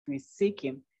we seek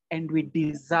him, and we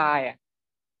desire.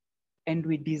 And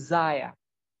we desire.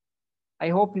 I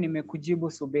hope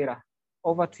nimekujibu Subira.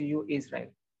 Over to you,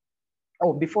 Israel.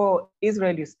 Oh, before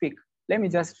Israel you speak, let me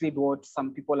just read what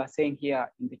some people are saying here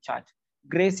in the chat.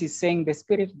 Grace is saying the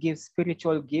Spirit gives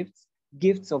spiritual gifts,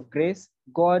 gifts of grace,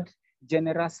 God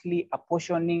generously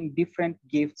apportioning different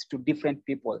gifts to different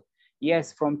people.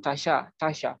 Yes, from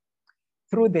Tasha.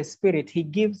 Through the Spirit, he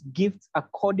gives gifts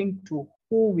according to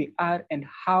who we are and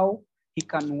how he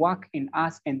can work in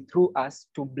us and through us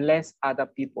to bless other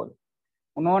people.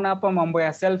 Unaona hapa mambo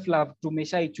ya self-love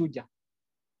tumeshaichuja.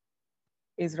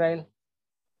 Israel?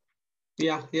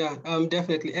 Yeah,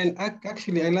 definitely. And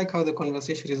actually, I like how the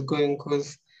conversation is going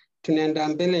because tunaenda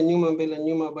mbele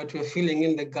nyuma, but we're filling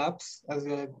in the gaps as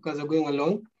we're going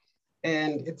along.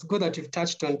 And it's good that you've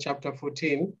touched on chapter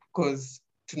 14 because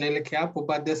tunaelekea hapo,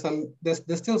 but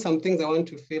there's still some things I want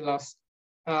to fill us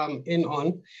in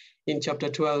on in chapter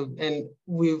 12. And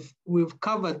we've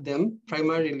covered them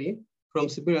primarily from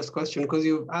Subira's question because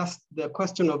you've asked the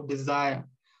question of desire,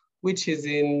 which is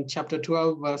in chapter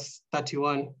 12, verse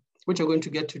 31, which we're going to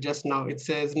get to just now. It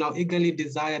says, now eagerly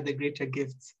desire the greater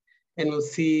gifts. And we'll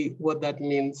see what that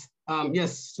means.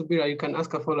 Yes, Subira, you can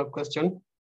ask a follow-up question.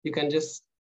 You can just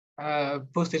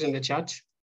post it in the chat.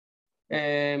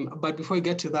 But before we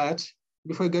get to that,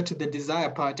 before we get to the desire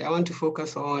part, I want to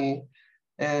focus on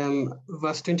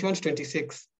verse 21 to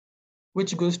 26,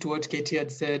 which goes to what Katie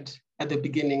had said at the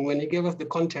beginning when he gave us the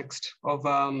context of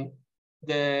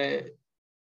the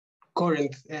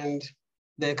Corinth and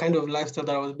the kind of lifestyle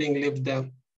that was being lived there.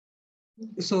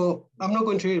 So I'm not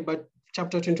going to read, but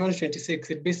chapter 21 to 26,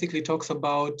 it basically talks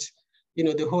about,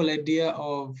 the whole idea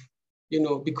of,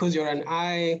 because you're an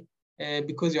eye,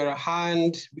 because you're a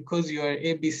hand, because you're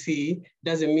ABC,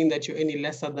 doesn't mean that you're any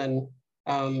lesser than,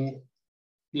 doesn't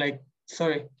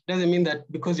mean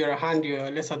that because you're a hand, you're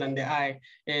lesser than the eye,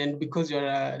 and because you're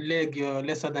a leg, you're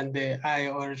lesser than the eye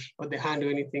or the hand or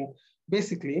anything.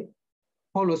 Basically,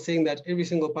 Paul was saying that every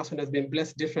single person has been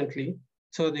blessed differently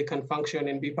so they can function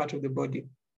and be part of the body.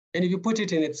 And if you put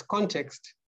it in its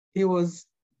context, he was,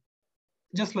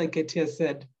 just like Katia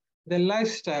said, the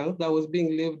lifestyle that was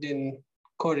being lived in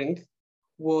Corinth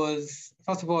was,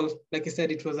 first of all, like he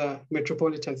said, it was a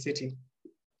metropolitan city.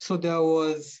 So there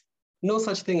was no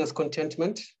such thing as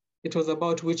contentment. It was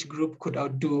about which group could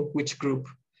outdo which group.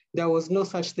 There was no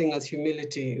such thing as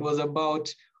humility. It was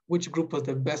about which group was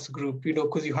the best group,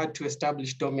 because you had to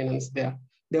establish dominance there.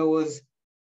 There was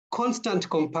constant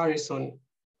comparison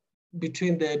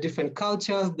between the different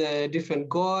cultures, the different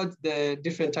gods, the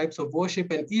different types of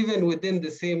worship, and even within the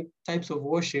same types of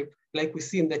worship, like we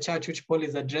see in the church, which Paul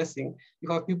is addressing, you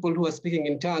have people who are speaking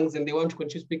in tongues and they want to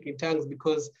continue speaking in tongues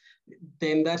because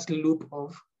they're in that loop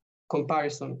of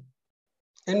comparison.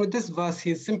 And with this verse,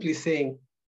 he's simply saying,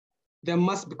 there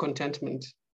must be contentment.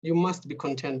 You must be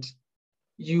content.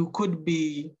 You could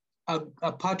be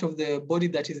a part of the body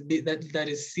that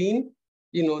is seen,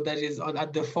 that is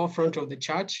at the forefront of the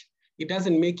church. It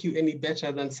doesn't make you any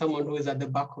better than someone who is at the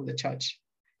back of the church.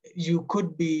 You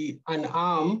could be an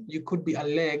arm, you could be a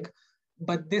leg,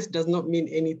 but this does not mean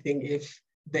anything if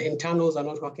the internals are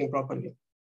not working properly.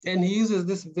 And he uses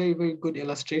this very, very good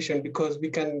illustration because we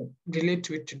can relate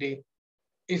to it today.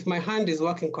 If my hand is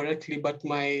working correctly, but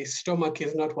my stomach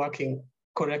is not working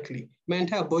correctly, my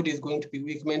entire body is going to be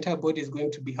weak, my entire body is going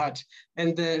to be hurt.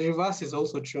 And the reverse is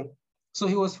also true. So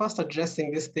he was first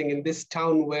addressing this thing in this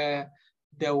town where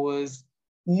there was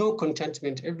no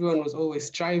contentment. Everyone was always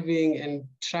striving and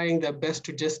trying their best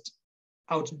to just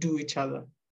outdo each other.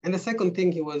 And the second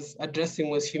thing he was addressing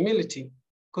was humility,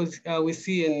 because we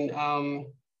see in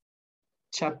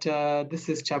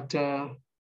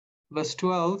verse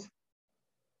 12,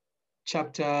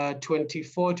 chapter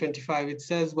 24, 25, it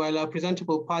says, while our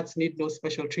presentable parts need no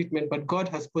special treatment, but God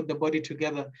has put the body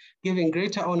together, giving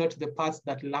greater honor to the parts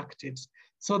that lacked it,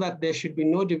 so that there should be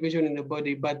no division in the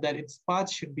body, but that its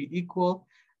parts should be equal,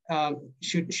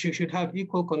 should have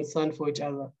equal concern for each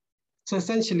other. So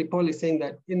essentially, Paul is saying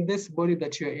that in this body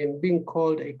that you're in, being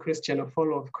called a Christian, a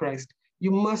follower of Christ, you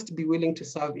must be willing to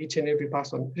serve each and every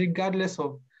person, regardless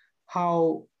of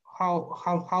how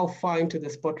far into the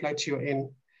spotlight you're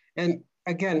in. And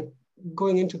again,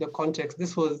 going into the context,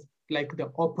 this was like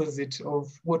the opposite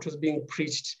of what was being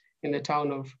preached in the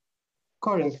town of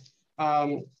Corinth.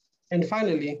 And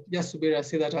finally, yes, Subira, I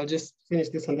say that I'll just finish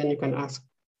this and then you can ask.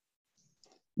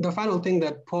 The final thing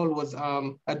that Paul was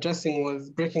addressing was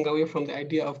breaking away from the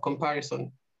idea of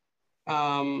comparison.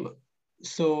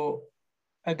 So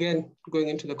again, going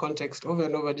into the context over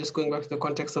and over, just going back to the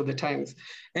context of the times.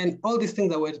 And all these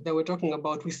things that we're talking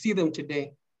about, we see them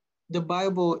today. the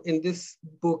Bible in this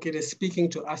book, it is speaking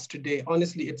to us today.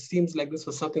 Honestly, it seems like this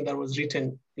was something that was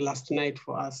written last night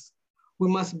for us. We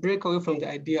must break away from the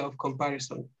idea of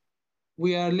comparison.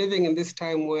 We are living in this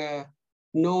time where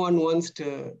no one wants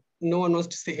to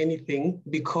say anything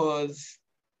because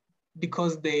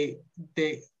they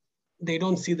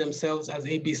don't see themselves as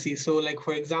ABC. So like,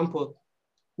 for example,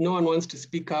 no one wants to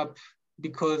speak up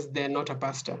because they're not a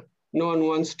pastor. No one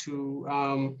wants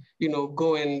to,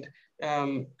 go and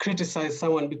criticize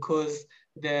someone because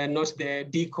they're not their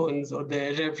deacons or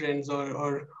their reverends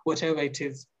or whatever it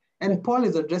is. And Paul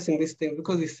is addressing this thing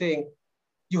because he's saying,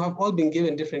 you have all been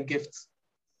given different gifts.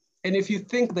 And if you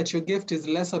think that your gift is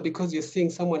lesser because you're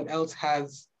seeing someone else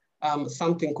has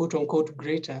something quote unquote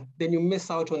greater, then you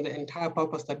miss out on the entire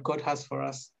purpose that God has for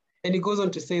us. And he goes on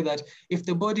to say that if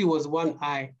the body was one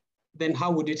eye, then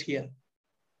how would it hear?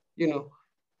 You know,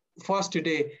 for us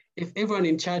today, if everyone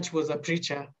in church was a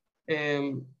preacher,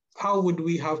 how would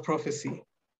we have prophecy?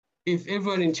 If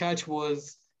everyone in church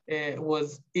was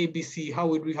ABC, how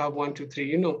would we have 1, 2, 3?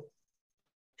 You know,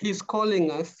 he's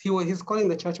calling us, he's calling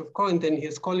the Church of Corinth, and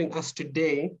he's calling us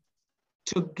today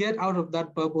to get out of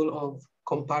that bubble of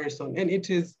comparison. And it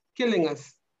is killing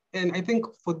us. And I think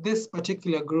for this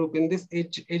particular group, in this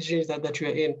age range that we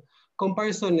are in,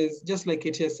 comparison is, just like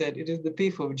Katia said, it is the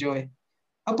thief of joy.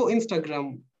 Hapo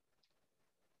Instagram,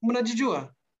 mnajijua?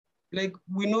 Like,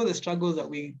 we know the struggles that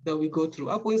we go through.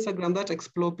 Hapo Instagram, that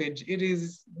explore page, it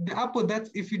is the Apple that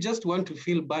if you just want to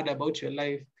feel bad about your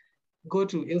life, go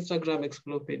to Instagram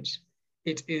explore page.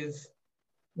 It is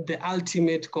the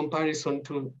ultimate comparison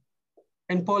tool.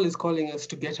 And Paul is calling us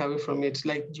to get away from it.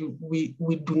 Like, we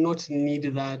do not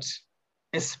need that,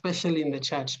 especially in the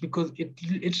church, because it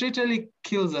literally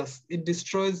kills us. It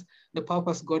destroys the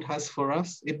purpose God has for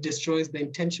us. It destroys the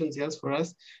intentions he has for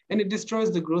us. And it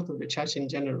destroys the growth of the church in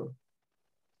general.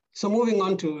 So moving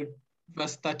on to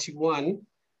verse 31,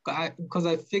 because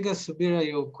I figure, Subira,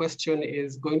 your question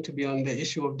is going to be on the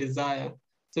issue of desire.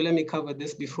 So let me cover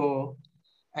this before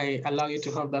I allow you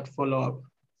to have that follow-up.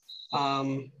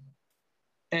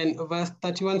 And verse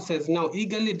 31 says, now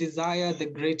eagerly desire the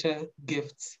greater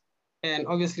gifts. And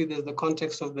obviously there's the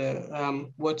context of the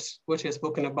what you're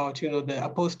spoken about, you know, the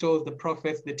apostles, the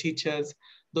prophets, the teachers,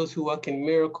 those who work in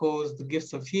miracles, the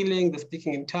gifts of healing, the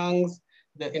speaking in tongues,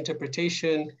 the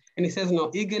interpretation. And he says,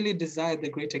 now eagerly desire the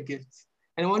greater gifts.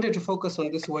 And I wanted to focus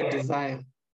on this word desire.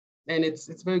 And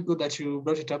it's very good that you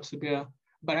brought it up, Subira,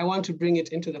 but I want to bring it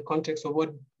into the context of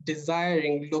what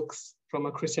desiring looks from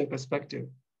a Christian perspective.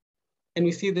 And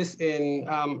we see this in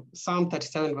Psalm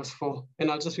 37, verse 4.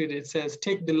 And I'll just read it. It says,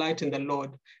 take delight in the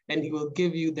Lord, and he will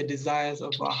give you the desires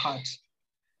of our heart.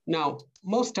 Now,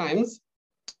 most times,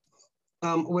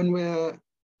 whenever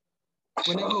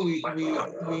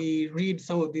we read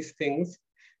some of these things,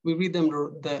 we read them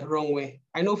the wrong way.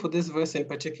 I know for this verse in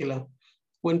particular,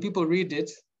 when people read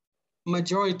it,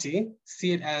 majority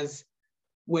see it as,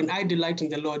 when I delight in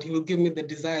the Lord, he will give me the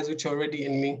desires which are already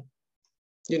in me,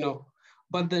 you know.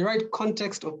 But the right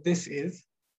context of this is,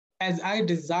 as I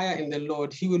desire in the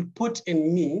Lord, he will put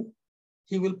in me,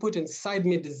 he will put inside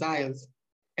me desires,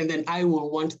 and then I will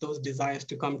want those desires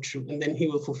to come true, and then he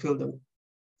will fulfill them.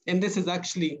 And this is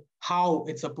actually how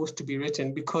it's supposed to be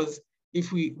written, because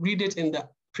if we read it in the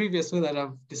previous way that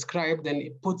I've described, then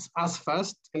it puts us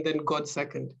first and then God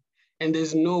second. And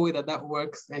there's no way that that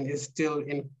works and is still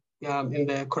in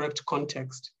the correct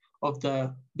context of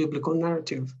the biblical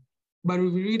narrative. But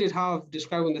if we read it how I've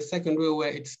described in the second way,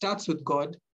 where it starts with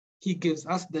God, he gives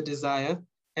us the desire,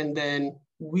 and then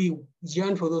we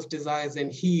yearn for those desires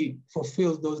and he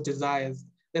fulfills those desires.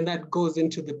 Then that goes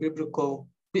into the biblical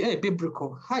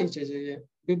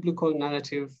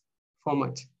narrative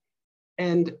format.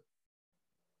 And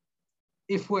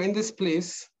if we're in this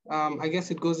place, I guess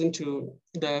it goes into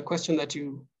the question that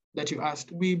you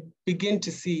asked. We begin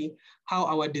to see how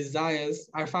our desires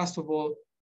are, first of all,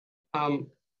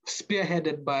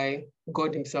 spearheaded by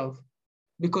God himself,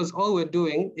 because all we're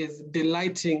doing is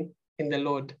delighting in the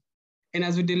Lord. And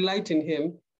as we delight in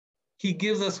him, he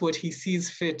gives us what he sees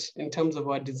fit in terms of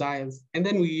our desires. And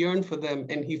then we yearn for them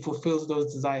and he fulfills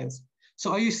those desires.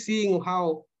 So are you seeing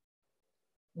how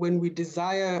when we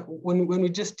desire, when we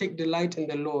just take delight in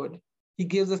the Lord, he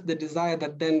gives us the desire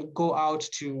that then go out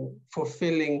to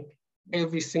fulfilling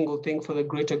every single thing for the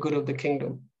greater good of the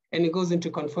kingdom. And it goes into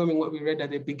confirming what we read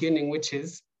at the beginning, which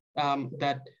is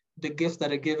that the gifts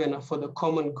that are given are for the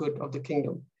common good of the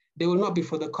kingdom. They will not be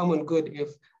for the common good if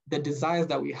the desires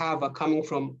that we have are coming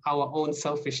from our own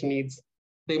selfish needs.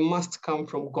 They must come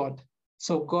from God.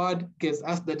 So God gives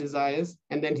us the desires,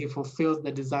 and then he fulfills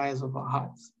the desires of our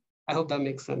hearts. I hope that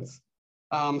makes sense.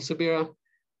 Subira,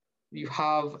 you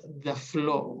have the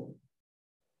floor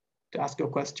to ask your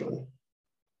question.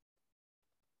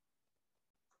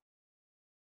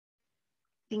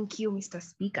 Thank you, Mr.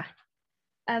 Speaker.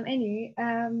 Anyway,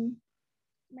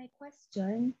 my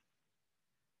question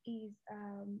is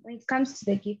when it comes to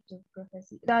the gift of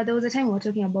prophecy, there was a time we were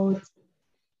talking about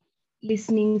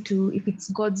listening to if it's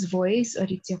God's voice or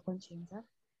it's your conscience,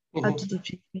 how to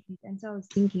differentiate it. And so I was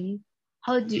thinking,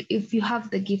 how do you, if you have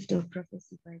the gift of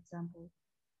prophecy, for example,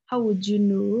 how would you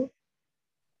know,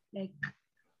 like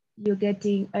you're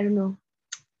getting, I don't know,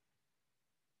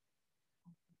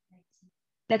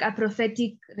 like a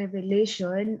prophetic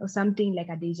revelation or something like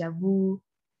a deja vu,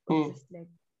 or just like,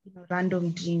 you know,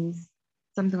 random dreams,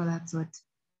 something of that sort.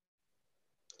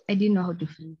 I didn't know how to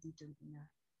phrase it.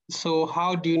 So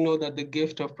how do you know that the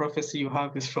gift of prophecy you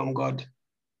have is from God?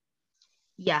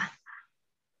 Yeah.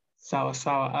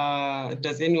 Sawa.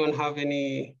 Does anyone have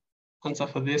any answer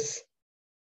for this?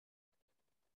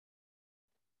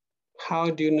 How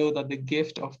do you know that the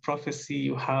gift of prophecy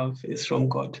you have is from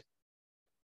God?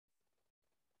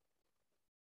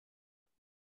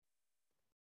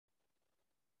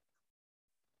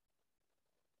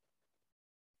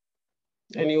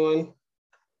 Anyone?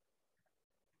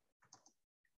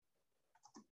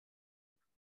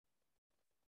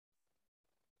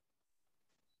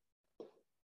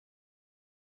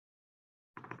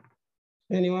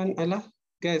 Anyone? Ella?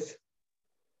 Guys?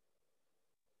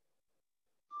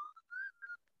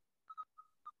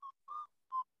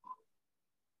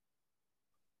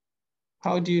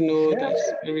 How do you know that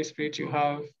every spirit you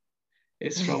have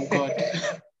is from God?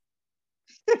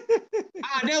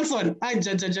 Nelson,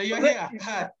 Jaja, you're here.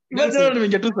 Nelson,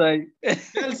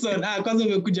 kwanza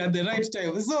umekuja at the right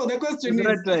time. So the question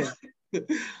is,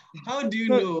 how do you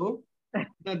know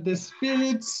that the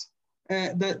spirits,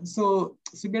 so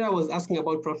Sibera was asking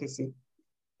about prophecy.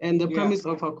 And the premise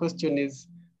of her question is,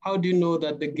 how do you know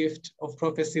that the gift of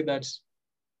prophecy that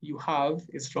you have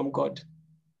is from God?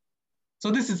 So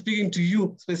this is speaking to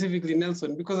you specifically,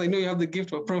 Nelson, because I know you have the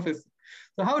gift of prophecy.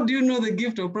 So how do you know the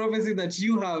gift of prophecy that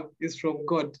you have is from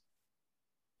God?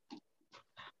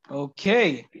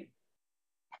 Okay.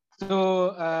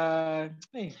 So,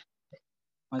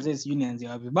 unions,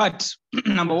 but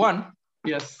number one,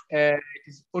 yes, it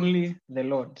is only the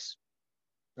Lord,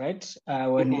 right?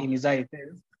 When in his eyes,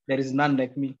 there is none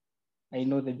like me. I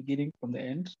know the beginning from the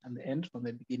end and the end from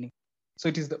the beginning. So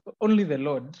it is only the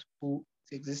Lord who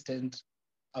is existent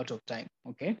out of time,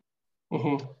 okay?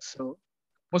 So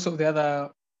most of the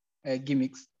other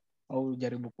gimmicks, au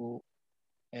jaribu ku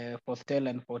foretell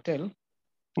and foretell,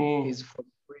 is from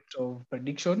the point of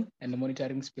prediction and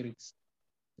monitoring spirits.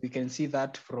 We can see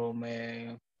that from,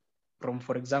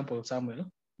 for example,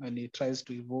 Samuel, when he tries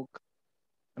to evoke,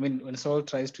 when Saul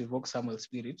tries to evoke Samuel's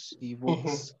spirit, he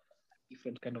evokes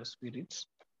different kind of spirits,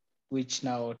 which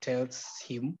now tells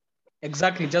him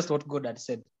exactly just what God had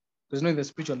said. Because in the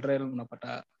spiritual realm,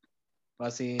 unapata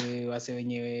wase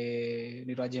wenye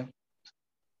nitwaje,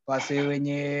 wase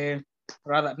wenye,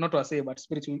 rather not wase, but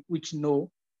spirits which know,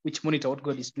 which monitor what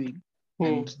God is doing,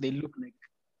 and they look like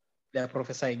they are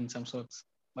prophesying in some sorts.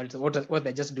 But what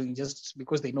they're just doing, just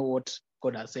because they know what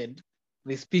God has said,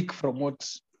 they speak from what,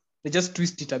 they just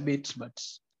twist it a bit, but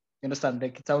you understand,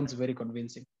 like it sounds very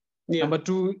convincing. Number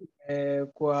two,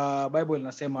 kwa Bible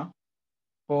inasema,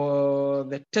 for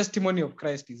the testimony of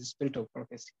Christ is the spirit of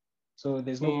prophecy. So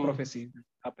there's no prophecy that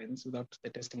happens without the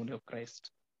testimony of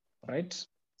Christ, right?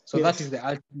 So that is the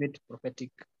ultimate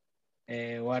prophetic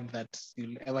word that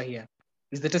you'll ever hear,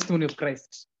 is the testimony of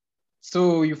Christ.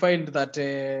 So you find that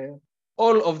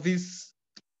all of this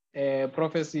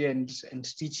prophecy and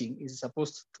teaching is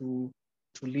supposed to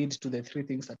lead to the three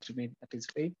things that remain, that is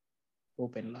faith,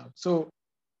 hope, and love. So,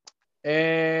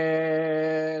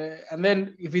 and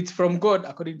then if it's from God,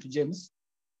 according to James,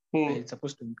 it's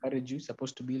supposed to encourage you,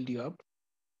 supposed to build you up.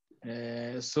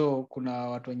 So kuna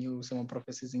watu wenye husema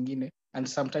prophecies zingine, and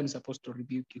sometimes supposed to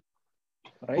rebuke you,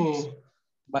 right?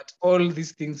 But all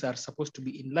these things are supposed to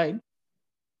be in line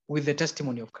with the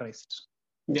testimony of Christ.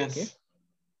 Yes. Okay.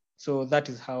 So that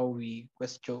is how we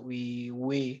question, we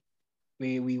weigh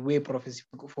prophecy.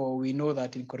 For we know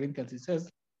that in Corinthians it says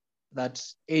that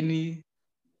any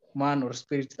man or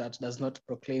spirit that does not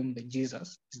proclaim the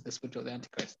Jesus is the spirit of the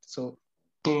Antichrist. So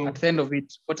at the end of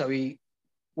it,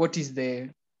 what is the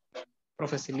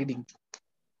prophecy leading to?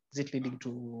 Is it leading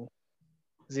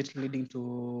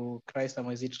to Christ,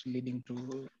 or is it leading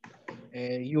to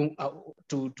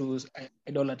to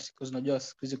idolatry? Because unajua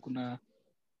siku hizi kuna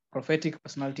prophetic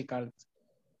personality cults.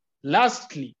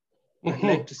 Lastly, I'd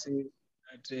like to say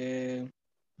that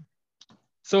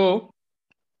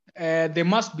there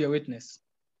must be a witness,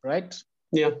 right?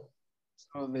 Yeah.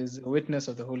 So there's a witness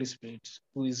of the Holy Spirit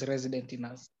who is resident in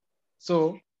us.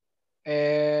 So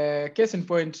case in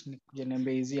point,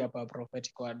 is a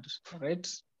prophetic word, right?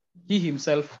 He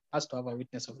himself has to have a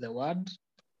witness of the word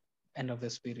and of the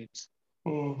Spirit.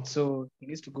 So he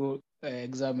needs to go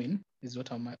examine is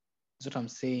what I'm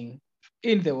saying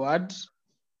in the word,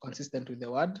 consistent with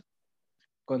the word,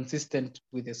 consistent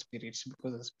with the Spirit,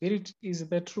 because the Spirit is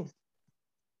the truth.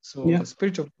 So the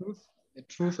Spirit of truth, the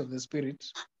truth of the Spirit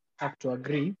have to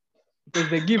agree, because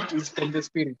the gift is from the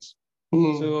Spirit.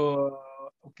 So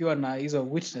ukiwa na hizo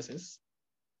witnesses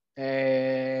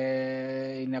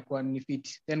inakuwa ni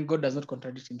fit, then God does not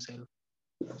contradict himself.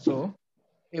 So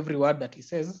every word that he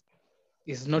says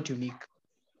is not unique.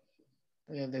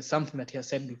 There's something that he has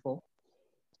said before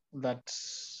that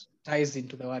ties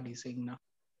into the word he's saying now.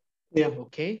 Yeah.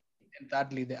 Okay. And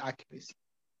thirdly, the accuracy.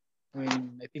 I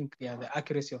mean, I think, yeah, the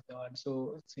accuracy of the word.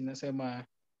 So it's in the same,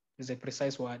 is a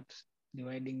precise word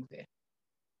dividing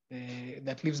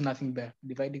that leaves nothing there,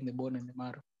 dividing the bone and the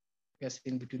marrow,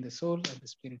 in between the soul and the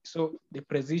spirit. So the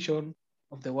precision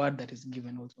of the word that is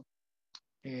given also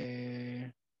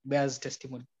bears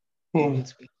testimony.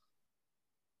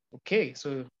 Okay,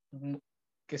 so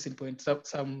case in point,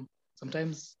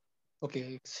 sometimes,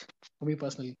 okay, for me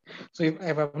personally, so if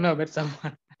I've never met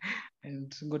someone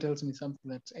and God tells me something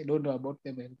that I don't know about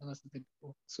them and never seen them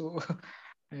before, so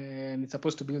and it's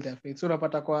supposed to build their faith. So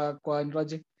napata kwa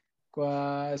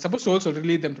supposed to also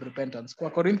lead them to repentance. Kwa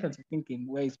Corinthians, I think,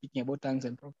 where he's speaking about tongues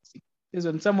and prophecy, is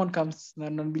when someone comes, a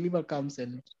non-believer comes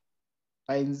and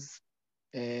finds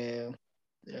you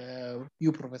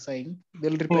prophesying,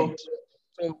 they'll repent.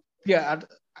 So yeah,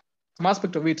 some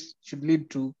aspect of it should lead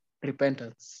to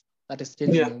repentance. That is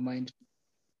changing your mind to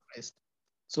Christ.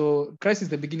 So Christ is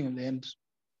the beginning and the end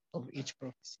of each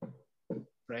prophecy,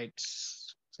 right?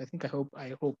 So I think I hope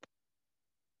I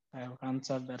have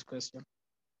answered that question.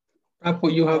 Apo,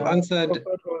 you have answered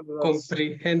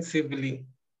comprehensively.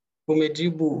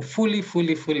 Umejibu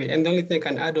fully. And the only thing I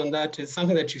can add on that is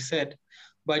something that you said,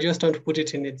 but I just want to put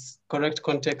it in its correct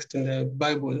context in the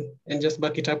Bible and just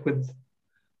back it up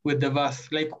with the verse.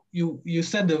 Like you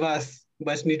said the verse,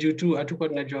 but need you to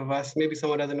your verse. Maybe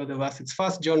someone doesn't know the verse. It's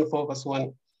 1 John 4 verse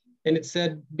 1. And it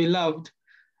said, beloved,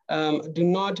 do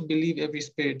not believe every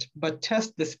spirit, but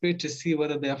test the spirit to see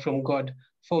whether they are from God.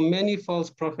 For many false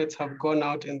prophets have gone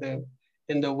out in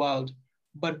the world.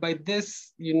 But by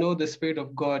this, you know the Spirit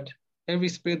of God. Every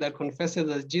spirit that confesses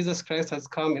that Jesus Christ has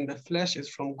come in the flesh is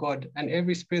from God. And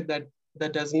every spirit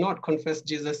that does not confess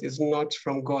Jesus is not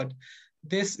from God.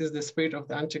 This is the spirit of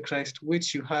the Antichrist,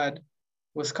 which you heard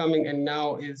was coming and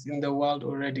now is in the world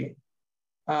already.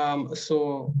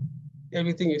 So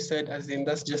everything you said, as in,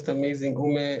 that's just amazing.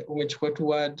 Umechukua tu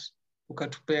word,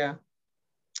 ukatupea,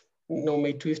 no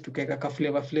umetwist, ukeka ka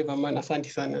flavor, man,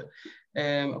 asante sana.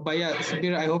 But yeah,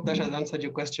 Subira, I hope that has answered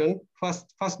your question.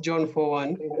 First John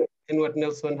 4:1, and what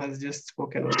Nelson has just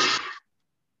spoken of.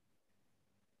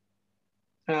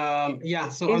 Yeah,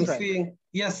 so Israel. I'm seeing,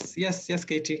 yes,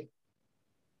 Katie.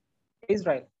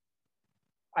 Israel,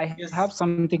 I have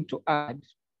something to add.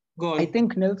 Go on. I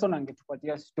think Nelson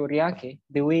angetupatia story yake,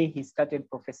 the way he started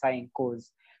prophesying,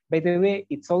 cause by the way,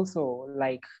 it's also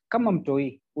like kama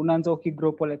mtoi, unaanza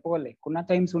ukigrow pole pole. Kuna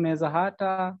times unaweza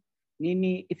hata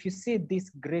nini, if you see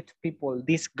these great people,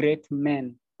 these great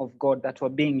men of God that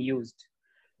were being used,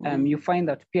 you find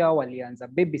that pia walianza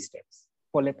baby steps,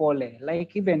 pole pole,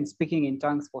 like even speaking in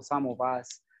tongues for some of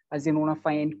us, as in una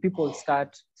find people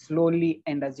start slowly,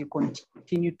 and as you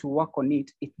continue to work on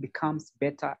it, it becomes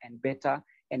better and better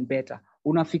and better.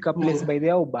 Unafika place by the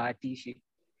ubahatishi.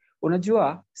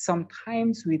 Unajua,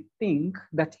 sometimes we think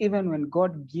that even when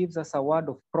God gives us a word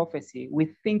of prophecy, we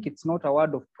think it's not a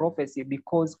word of prophecy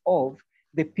because of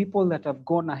the people that have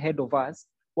gone ahead of us,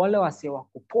 wale wase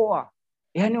wakupoa.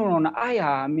 Yani unaona,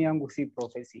 aya, mi yangu si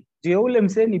prophecy. Juu ule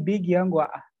msee ni big yangu,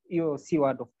 hiyo si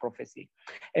word of prophecy.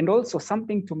 And also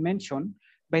something to mention,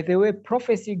 by the way,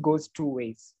 prophecy goes two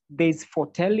ways. There's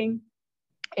foretelling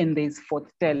and there's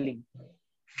forthtelling.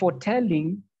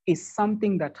 Foretelling is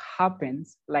something that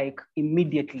happens like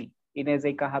immediately. Inaweza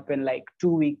ika happen like 2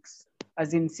 weeks,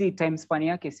 as in see time span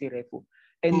yake si refu.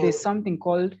 And there's something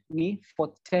called ni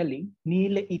foretelling, ni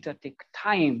ile ita take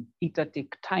time.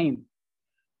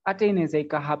 Hata inaweza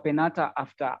ika happen hata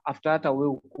after hata we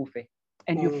ukufe.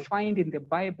 And you find in the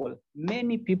Bible,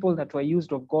 many people that were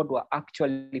used of God were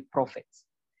actually prophets.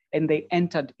 And they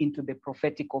entered into the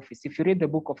prophetic office. If you read the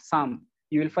book of Psalm,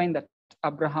 you will find that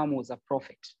Abraham was a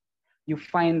prophet. You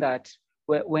find that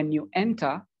when you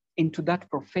enter into that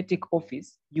prophetic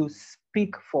office, you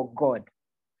speak for God.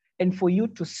 And for you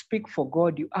to speak for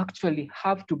God, you actually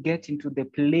have to get into the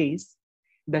place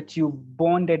that you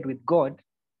bonded with God,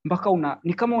 mpaka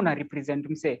ni kama una represent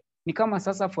mse. Ni kama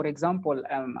sasa for example,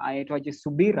 aitwaje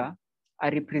Subira, I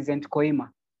represent Koima,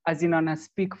 as in ana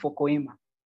speak for Koima.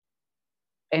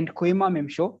 And Koima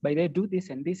memsho, by the way, do this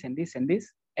and this and this and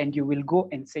this, and you will go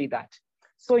and say that.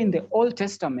 So in the Old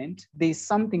Testament, there is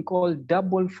something called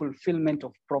double fulfillment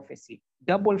of prophecy.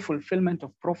 Double fulfillment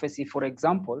of prophecy, for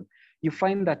example, you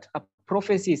find that a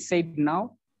prophecy is said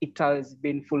now, it has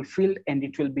been fulfilled and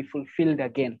it will be fulfilled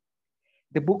again.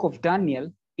 The book of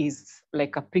Daniel is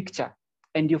like a picture,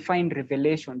 and you find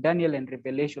Revelation, Daniel and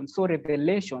Revelation. So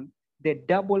Revelation, the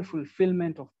double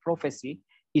fulfillment of prophecy,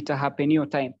 it happen your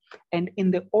time. And in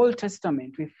the Old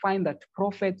Testament, we find that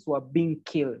prophets were being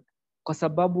killed kwa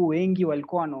sababu wengi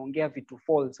walikuwa wanaongea vitu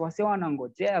false. Wase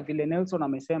wanangojea vile Nelson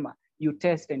amesema, you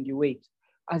test and you wait.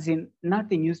 As in,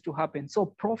 nothing used to happen. So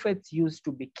prophets used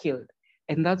to be killed.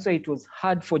 And that's why it was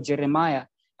hard for Jeremiah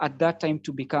at that time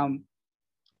to become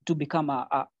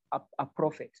a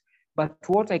prophet. But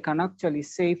what I can actually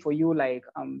say for you, like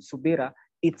Subira,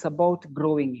 it's about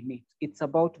growing in it. It's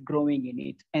about growing in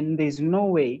it. And there's no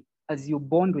way, as you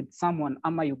bond with someone,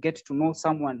 ama you get to know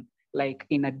someone like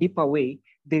in a deeper way,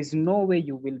 there's no way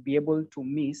you will be able to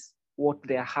miss what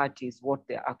their heart is, what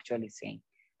they're actually saying.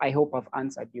 I hope I've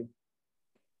answered you.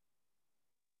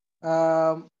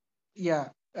 Yeah.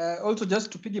 Also,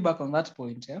 just to piggyback on that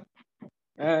point, yeah.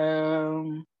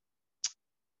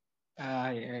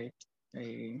 I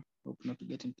hope not to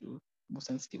get into more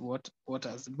sensitive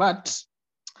waters, but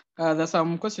there's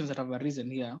some questions that have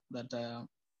arisen here that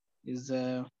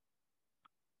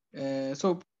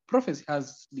so prophecy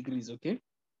has degrees, okay?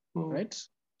 Right?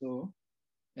 So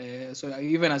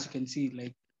even as you can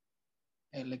see,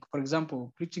 like for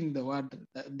example, preaching the word,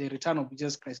 the return of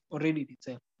Jesus Christ already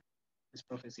itself is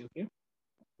prophecy, okay?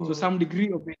 So some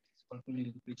degree of it is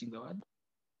fulfilling preaching the word.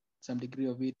 Some degree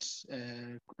of it,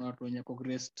 kuna watu wenye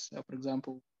progressed, for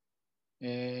example,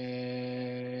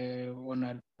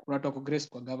 kuna watu wako progressed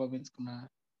kwa governments, kuna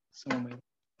some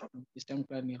system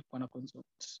fulani alikuwa na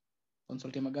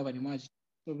consult ya magavana imagine.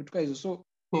 So vitu kama hizo, so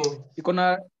iko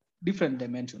na different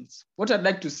dimensions. What I'd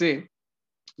like to say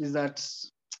is that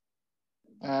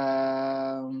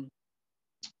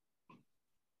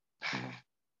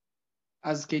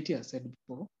as Katie has said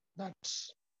before, that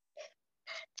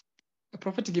a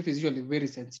prophetic gift is usually very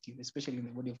sensitive, especially in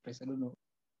the body of Christ. I don't know.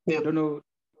 Yeah. I don't know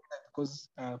because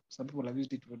some people have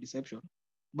used it for deception,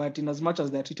 but in as much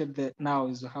as they're treated now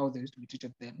is how they used to be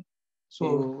treated then.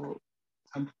 So,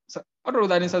 I don't know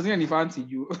that necessarily fancy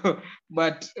you,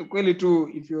 but clearly too,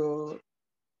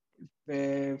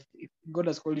 if God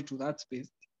has called you to that space,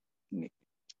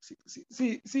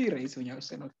 see raise when you're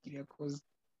saying because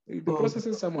the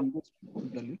processes someone goes through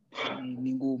ni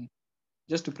ngumu,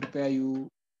 just to prepare you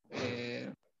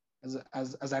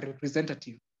as a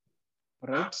representative,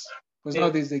 right? Because now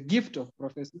there's a gift of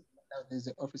prophecy, now there's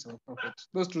the office of a prophet.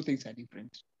 Those two things are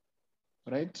different,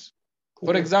 right?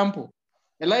 For example,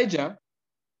 Elijah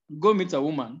go meets a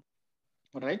woman,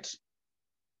 right?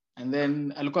 And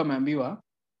then alikuwa ameambiwa,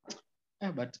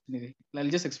 but anyway, I'll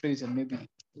just explain it and maybe.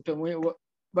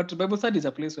 But Bible study is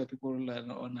a place where people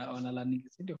on a learning.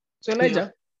 So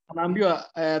Elijah anaambiwa,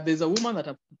 there's a woman that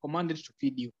I've commanded to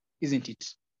feed you, isn't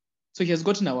it? So he has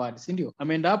gotten a word, sindio?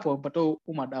 Ameenda hapo ampato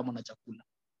umadamu na chakula.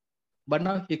 But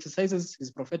now he exercises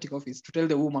his prophetic office to tell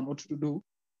the woman what to do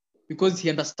because he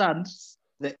understands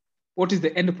what is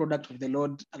the end product of the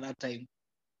Lord at that time.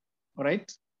 All right?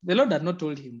 The Lord had not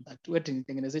told him that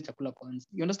nitengeneze chakula kwanza.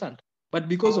 You understand? But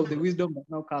because of the wisdom that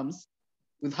now comes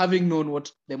with having known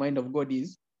what the mind of God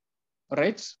is, all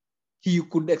right, he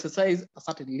could exercise a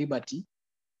certain liberty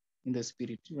in the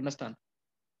spirit. You understand?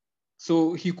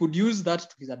 So he could use that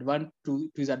to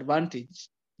his advantage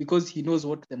because he knows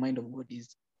what the mind of God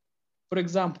is. For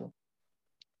example,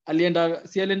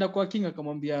 alienda kwa king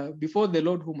akamwambia, before the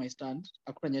Lord whom I stand,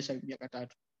 hakutanyesha miaka 3.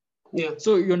 Yeah.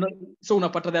 So so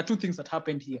unapata there are two things that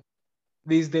happened here.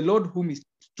 There is the Lord whom he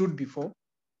stood before,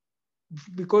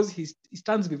 because he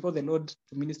stands before the Lord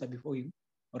to minister before him,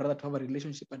 or rather to have a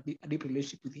relationship, a deep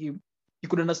relationship with him. He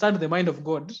could understand the mind of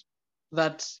God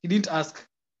that he didn't ask,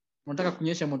 "Mnataka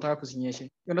kunyeshe, mnataka kusinyeshe."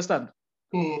 You understand?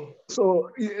 So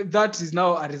that is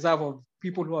now a reserve of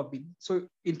people who have been so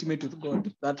intimate with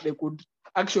God that they could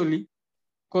actually,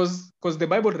 because the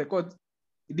Bible records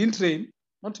it didn't rain,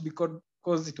 not because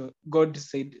God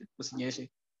said kusinyeshe,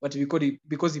 but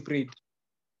because he prayed.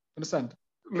 Understand?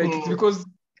 Like it's because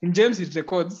in James it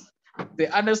records the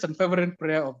earnest and fervent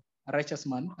prayer of a righteous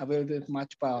man availeth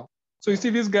much power. So you see,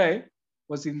 this guy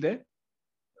was in the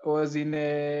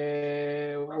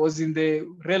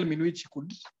realm in which he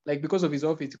could, like, because of his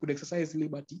office, he could exercise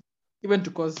liberty, even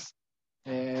to cause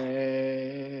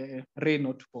rain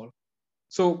not to fall.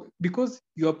 So because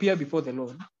you appear before the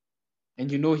Lord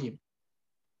and you know him,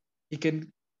 he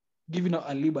can give you now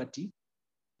a liberty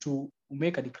to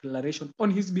make a declaration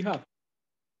on his behalf.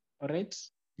 All right?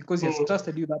 Because he has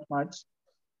trusted you that much,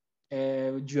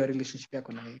 your relationship.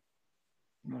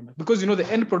 Because the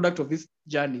end product of this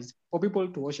journey is for people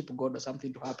to worship God or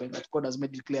something to happen that God has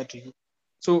made it clear to you.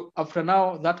 So after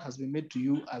now, that has been made to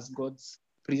you as God's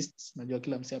priests. Najua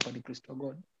kila msee hapa ni priest of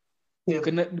God. You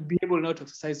can be able now to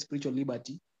exercise spiritual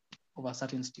liberty over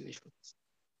certain situations.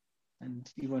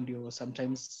 And even your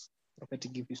sometimes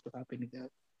prophetic gift used to happen in the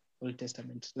Old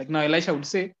Testament. Like now, Elisha would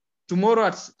say, tomorrow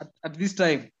at this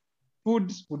time,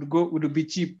 food would be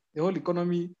cheap. The whole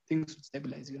economy, things would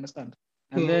stabilize, you understand?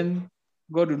 And then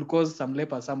God will cause some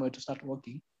lepers somewhere to start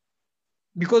working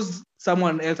because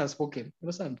someone else has spoken. You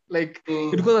understand? Like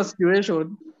it was a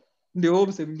situation in the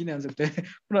home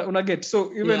una get.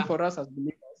 So even for us as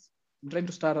believers, I'm trying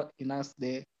to start in us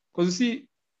there. Because you see,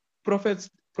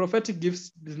 prophetic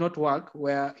gifts do not work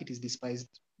where it is despised.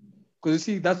 Because you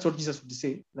see, that's what Jesus would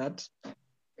say, that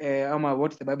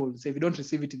what the Bible would say, if you don't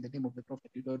receive it in the name of the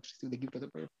prophet, you don't receive the gift of the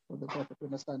prophet. You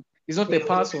understand? It's not the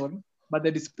person, but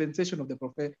the dispensation of the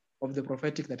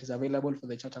prophetic that is available for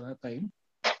the church at that time.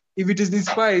 If it is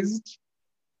despised,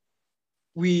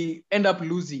 we end up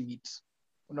losing it.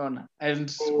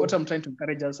 And what I'm trying to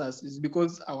encourage us as is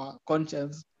because our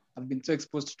conscience have been so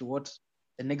exposed to what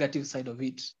the negative side of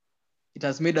it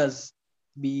has made us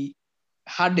be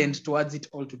hardened towards it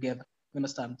altogether. You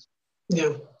understand?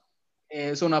 Yeah.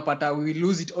 So napata we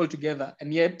lose it altogether,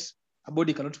 and yet a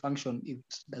body cannot function if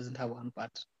it doesn't have one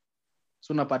part.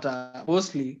 So napata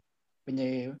mostly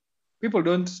when people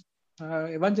don't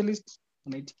evangelist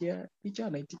anaitikia picha,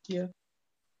 anaitikia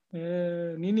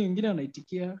nini ingine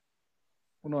anaitikia,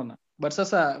 unaona, but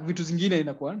sasa vitu zingine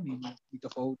inakuwa ni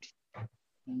tofauti,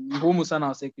 ngumu sana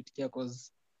wase kuitikia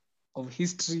cause of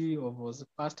history of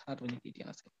past hurt when you get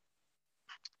yourself.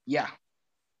 Yeah.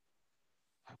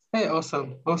 Hey,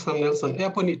 awesome, Nelson.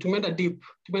 Tumenda deep,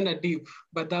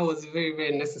 but that was very,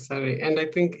 very necessary. And I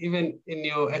think even in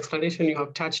your explanation, you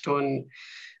have touched on,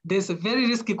 there's a very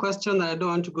risky question that I don't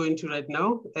want to go into right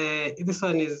now. This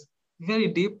one is very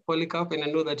deep, Polycarp, and I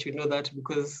know that you know that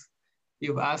because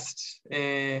you've asked.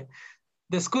 The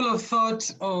school of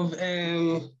thought of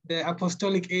the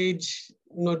apostolic age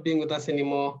not being with us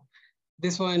anymore.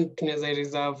 This one tunaweza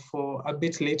reserve for a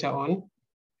bit later on,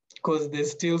 because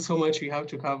there's still so much we have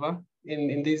to cover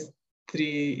in these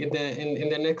three, in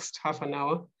the next half an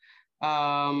hour.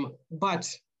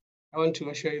 But I want to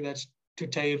assure you that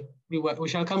we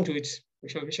shall come to it.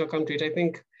 We shall come to it. I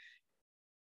think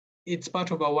it's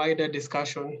part of a wider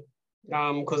discussion,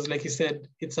 because like you said,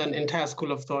 it's an entire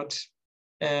school of thought.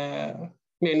 May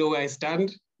I know where I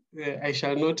stand. I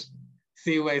shall not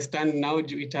say where I stand now,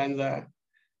 itaanza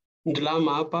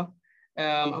ndlama hapa.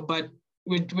 But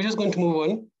we're just going to move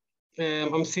on.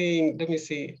 I'm saying, let me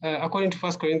see, according to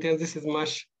 1 Corinthians, this is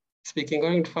Mash speaking,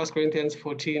 according to 1 Corinthians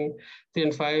 14, 3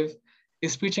 and 5,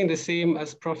 is preaching the same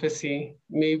as prophecy,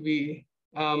 maybe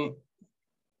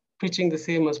preaching the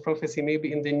same as prophecy,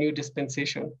 maybe in the new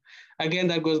dispensation. Again,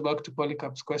 that goes back to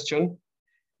Polycarp's question,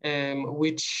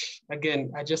 which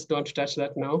again, I just don't want to touch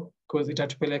that now because it had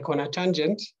to be like on a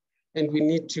tangent, and we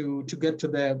need to get to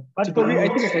the. But for me, I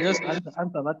think I can just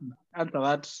answer that.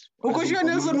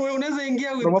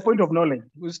 From a point of knowledge,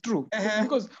 it's true.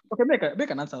 Because okay, make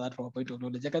an answer that from a point of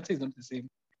knowledge. I can say it's not the same.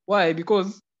 Why?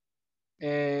 Because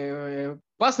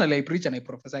personally, I preach and I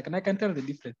prophesy, and I can tell the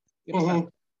difference. You understand?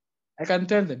 I can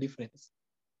tell the difference.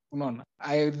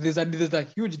 There's a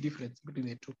huge difference between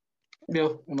the two.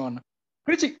 Yeah.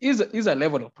 Preaching is a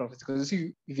level of prophecy, because you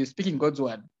see, if you're speaking God's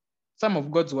word, some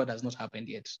of God's word has not happened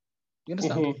yet. You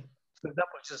understand? For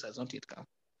example, Jesus has not yet come.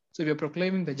 So if you're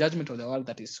proclaiming the judgment of the world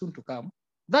that is soon to come,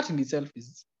 that in itself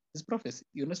is prophecy.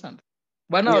 You understand?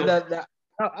 But now the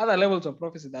other levels of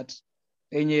prophecy that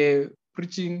in you're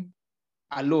preaching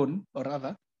alone, or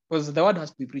rather, because the word has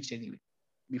to be preached anyway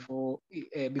before,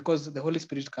 because the Holy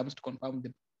Spirit comes to confirm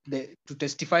to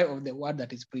testify of the word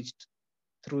that is preached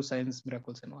through signs,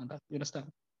 miracles, and wonders. You understand?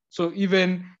 So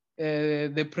even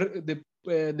the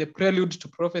prelude to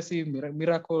prophecy,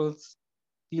 miracles,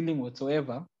 healing,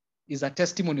 whatsoever, is a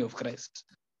testimony of Christ.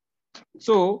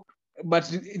 So,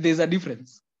 but there's a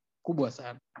difference. Kubwa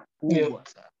sana.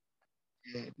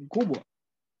 Kubwa.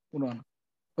 Unaona?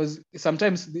 Because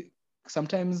sometimes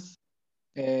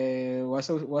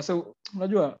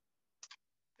unajua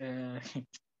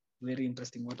very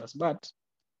interesting waters, but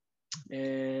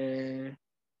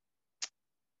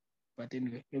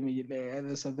anyway,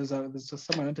 there's somewhere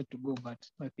I wanted to go, but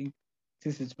I think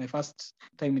since it's my first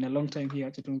time in a long time here,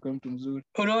 acha tu nikuwe mtu mzuri.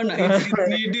 Unaona, it's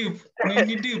ni deep.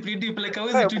 Like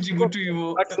hawezi tu jibu tu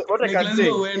hivyo. What I Like can say,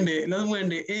 lazima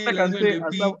uende what I can say,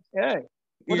 what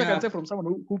I Yeah. can say from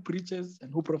someone who preaches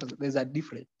and who prophesies, there's a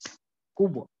difference.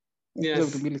 Kubwa.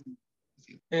 Yes.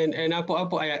 And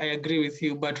hapo I agree with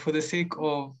you, but for the sake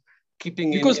of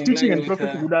keeping because in teaching line and with,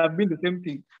 prophecy would have been the same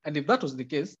thing, and if that was the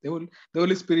case, the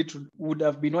Holy Spirit would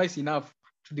have been wise enough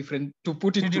to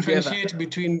put it to together. differentiate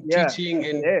between teaching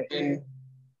and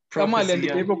Kama prophecy.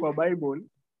 aliandika hivyo kwa Bible,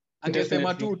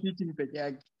 angesema tu teaching peke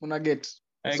yake, una get.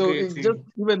 So it's just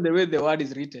even the way the word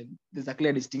is written, there's a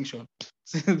clear distinction.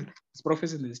 It's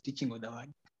prophecy and there's teaching of the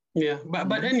word. Yeah,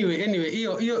 but anyway,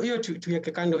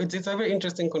 it's a very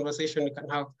interesting conversation we can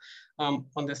have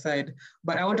on the side.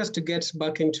 But I want us to get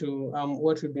back into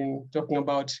what we've been talking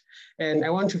about, and I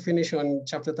want to finish on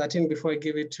chapter 13 before I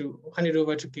hand it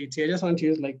over to Katie. I just want to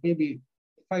use like maybe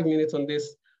 5 minutes on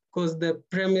this, because the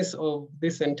premise of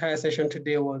this entire session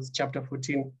today was chapter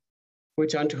 14,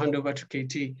 which I want to hand over to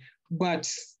Katie.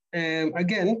 But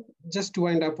again, just to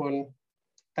wind up on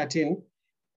 13.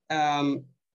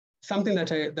 Something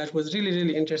that was really,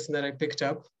 really interesting that I picked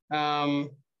up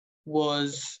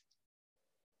was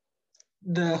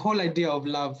the whole idea of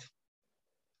love.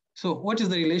 So what is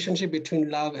the relationship between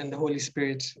love and the Holy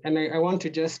Spirit? And I want to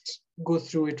just go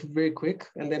through it very quick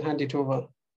and then hand it over.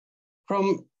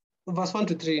 From verse 1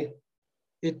 to 3,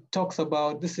 it talks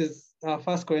about, this is 1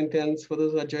 Corinthians, for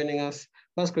those who are joining us,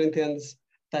 1 Corinthians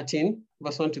 13,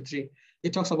 verse 1 to 3.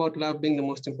 It talks about love being the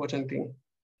most important thing.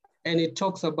 And it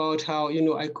talks about how,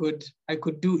 I could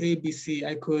do ABC.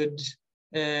 I could,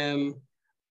 let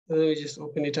me just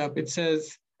open it up. It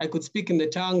says, I could speak in the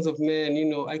tongues of men,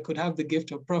 I could have the gift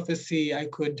of prophecy. I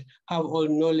could have all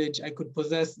knowledge. I could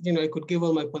possess, I could give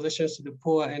all my possessions to the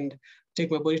poor and take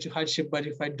my body to hardship. But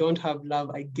if I don't have love,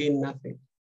 I gain nothing.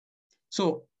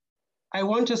 So I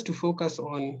want us to focus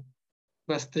on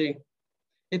verse 3.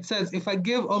 It says, if I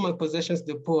give all my possessions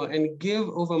to the poor and give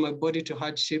over my body to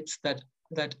hardships that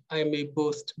I may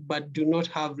boast, but do not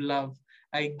have love,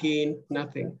 I gain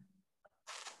nothing.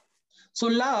 So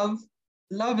love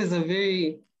is a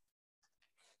very,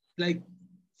 like,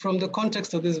 from the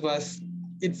context of this verse,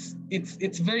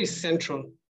 it's very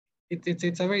central.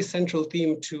 It's a very central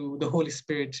theme to the Holy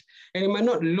Spirit. And it might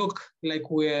not look like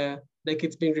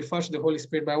it's being referred to the Holy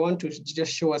Spirit, but I want to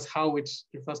just show us how it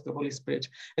refers to the Holy Spirit.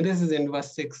 And this is in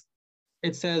verse 6.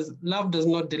 It says, love does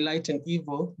not delight in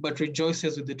evil, but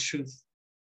rejoices with the truth.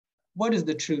 What is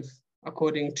the truth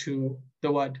according to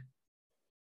the word?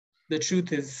 The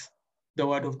truth is the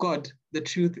word of God. The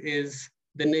truth is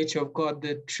the nature of God.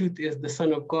 The truth is the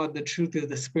Son of God. The truth is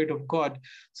the Spirit of God.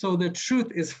 So the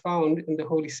truth is found in the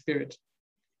Holy Spirit.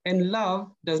 And love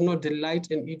does not delight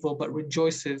in evil, but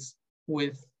rejoices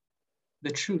with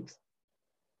the truth.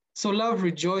 So love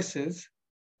rejoices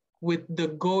with the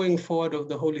going forward of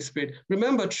the Holy Spirit.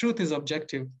 Remember, truth is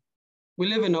objective. We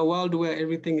live in a world where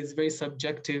everything is very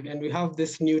subjective, and we have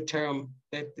this new term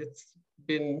that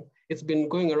it's been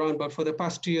going around, but for the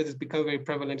past 2 years, it's become very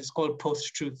prevalent. It's called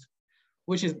post-truth,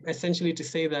 which is essentially to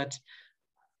say that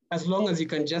as long as you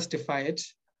can justify it,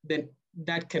 then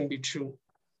that can be true.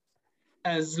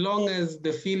 As long as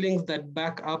the feelings that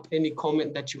back up any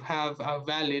comment that you have are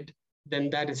valid, then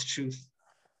that is truth.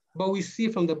 But we see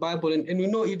from the Bible, and we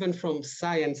know even from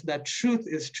science, that truth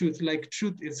is truth. Like,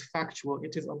 truth is factual,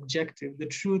 it is objective. The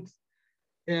truth,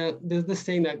 there's this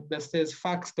saying that says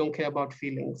facts don't care about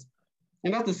feelings.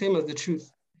 And that's the same as the truth.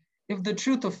 If the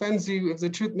truth offends you, if the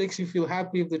truth makes you feel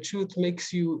happy, if the truth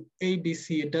makes you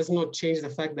ABC, it does not change the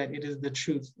fact that it is the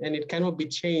truth, and it cannot be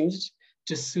changed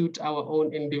to suit our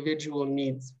own individual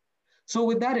needs. So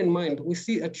with that in mind, we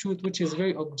see a truth which is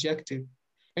very objective.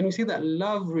 And we see that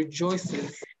love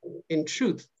rejoices in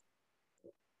truth.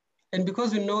 And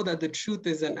because we know that the truth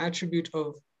is an attribute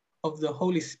of the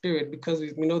Holy Spirit, because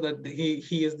we know that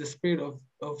he is the spirit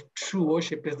of true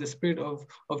worship, is the spirit of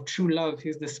true love,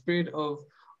 he's the spirit of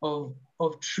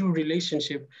true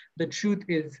relationship. The truth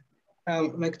is,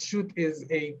 truth is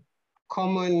a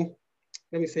common,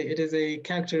 it is a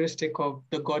characteristic of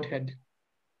the Godhead.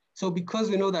 So because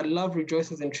we know that love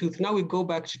rejoices in truth, now we go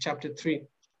back to chapter 3.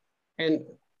 And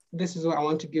this is what I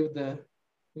want to give the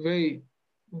very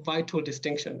vital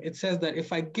distinction. It says that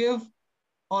if I give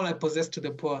all I possess to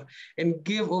the poor and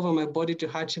give over my body to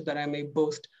hardship that I may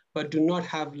boast, but do not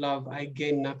have love, I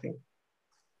gain nothing.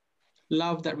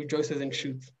 Love that rejoices in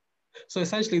truth. So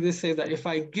essentially this says that if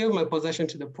I give my possession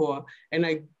to the poor and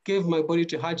I give my body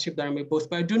to hardship that I may boast,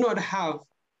 but I do not have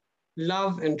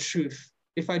love and truth,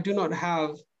 if I do not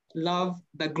have love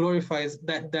that glorifies,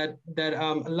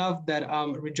 love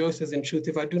that rejoices in truth,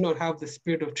 if I do not have the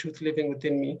spirit of truth living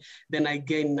within me, then I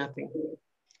gain nothing.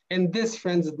 And this,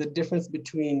 friends, is the difference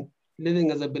between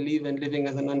living as a believer and living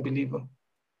as an unbeliever.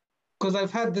 Because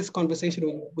I've had this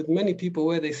conversation with many people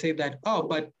where they say that, oh,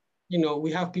 but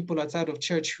we have people outside of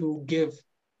church who give.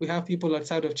 We have people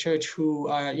outside of church who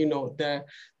are,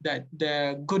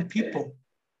 they're good people.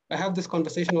 I have this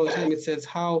conversation all the time. It says,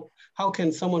 how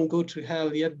can someone go to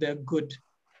hell yet they're good?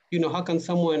 How can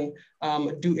someone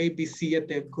do ABC yet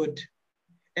they're good?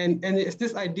 And it's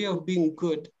this idea of being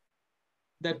good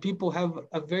that people have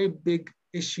a very big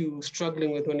issue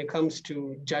struggling with when it comes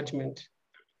to judgment,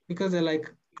 because they're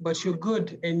like, but you're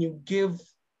good and you give,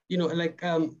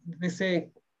 they say,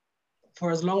 for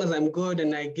as long as I'm good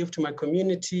and I give to my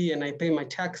community and I pay my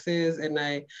taxes and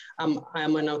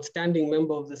I'm an outstanding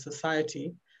member of the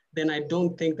society, then I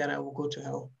don't think that I will go to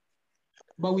hell.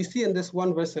 But we see in this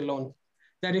one verse alone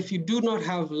that if you do not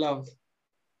have love,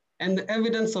 and the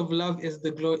evidence of love is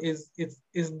the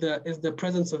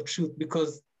presence of truth,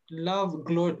 because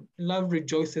love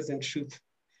rejoices in truth.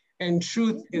 And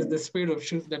truth is the spirit of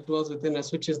truth that dwells within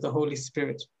us, which is the Holy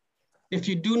Spirit. If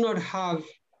you do not have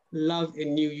love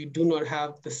in you, you do not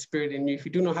have the spirit in you. If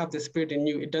you do not have the spirit in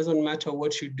you, it doesn't matter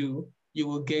what you do, you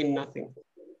will gain nothing.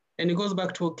 And it goes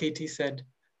back to what Katie said,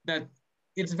 that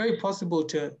it's very possible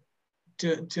to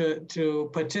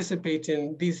participate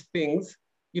in these things,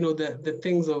 the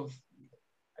things of,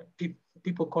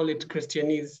 people call it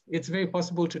Christianese. It's very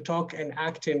possible to talk and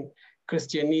act in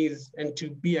Christianese and to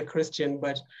be a Christian,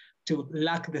 but to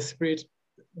lack the spirit,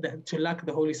 to lack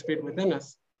the Holy Spirit within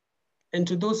us. And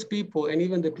to those people, and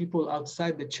even the people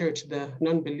outside the church, the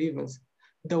non-believers,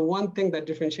 the one thing that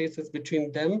differentiates us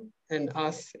between them and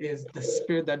us is the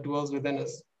spirit that dwells within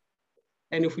us.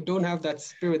 And if we don't have that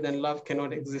spirit, then love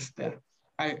cannot exist there.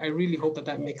 I really hope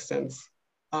that makes sense.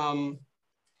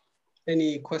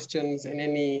 Any questions and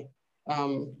any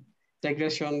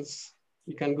digressions,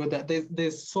 you can go there.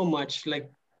 There's so much,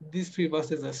 like these 3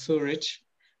 verses are so rich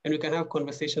and we can have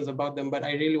conversations about them, but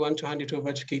I really want to hand it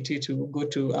over to KT to go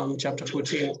to chapter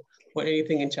 14 or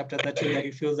anything in chapter 13 that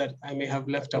he feels that I may have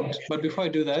left out. But before I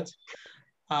do that,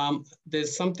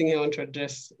 there's something I want to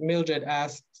address. Mildred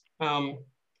asked,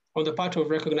 on the part of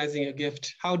recognizing a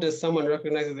gift, how does someone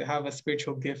recognize that they have a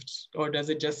spiritual gift, or does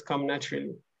it just come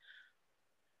naturally?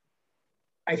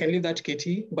 I can leave that to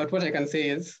KT, but what I can say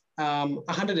is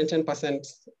 110%,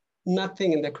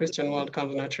 nothing in the Christian world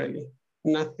comes naturally.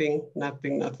 Nothing.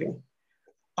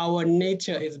 Our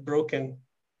nature is broken.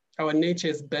 Our nature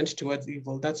is bent towards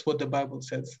evil. That's what the Bible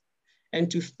says. And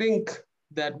to think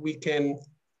that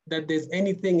that there's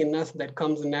anything in us that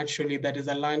comes naturally that is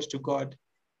aligned to God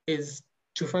is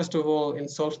to, first of all,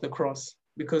 insult the cross,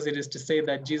 because it is to say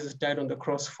that Jesus died on the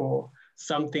cross for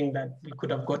something that we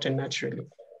could have gotten naturally.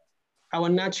 Our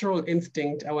natural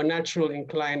instinct, our natural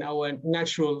incline, our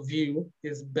natural view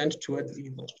is bent towards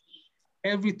evil.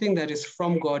 Everything that is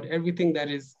from God, everything that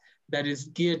is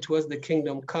geared towards the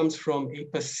kingdom comes from a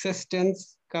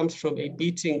persistence, comes from a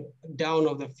beating down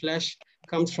of the flesh,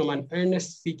 comes from an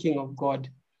earnest seeking of God.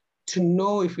 To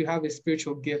know if we have a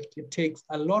spiritual gift, it takes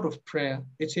a lot of prayer.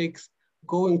 It takes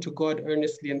going to God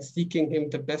earnestly and seeking him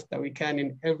the best that we can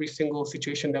in every single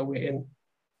situation that we're in.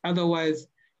 Otherwise,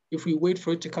 if we wait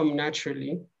for it to come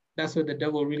naturally, that's where the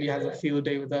devil really has a field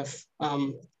day with us.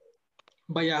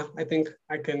 But yeah, I think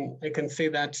I can say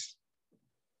that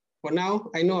for now.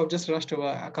 I know I've just rushed over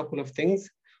a couple of things,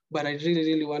 but I really,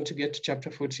 really want to get to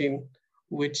chapter 14,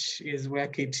 which is where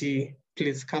KT,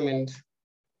 please come and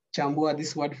chambua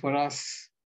this word for us.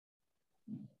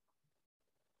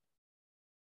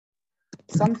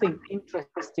 Something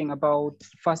interesting about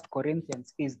 1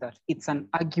 Corinthians is that it's an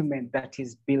argument that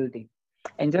is building.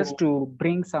 And just to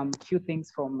bring some few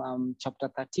things from chapter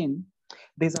 13,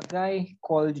 there's a guy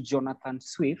called Jonathan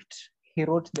Swift. He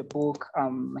wrote the book,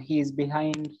 he is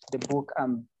behind the book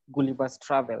Gulliver's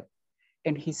Travel.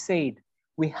 And he said,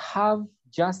 we have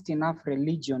just enough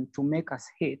religion to make us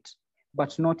hate,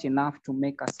 but not enough to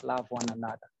make us love one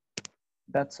another.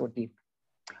 That's so deep.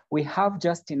 We have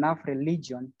just enough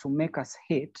religion to make us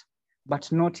hate,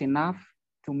 but not enough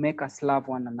to make us love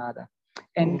one another.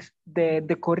 And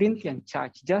the Corinthian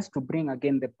church, just to bring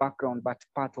again the background, but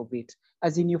part of it,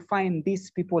 as in you find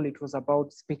these people, it was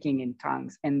about speaking in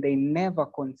tongues, and they never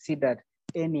considered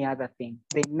any other thing.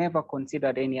 They never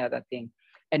considered any other thing.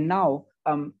 And now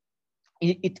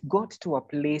it got to a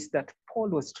place that Paul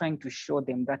was trying to show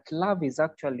them that love is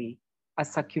actually a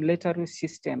circulatory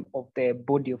system of the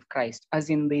body of Christ, as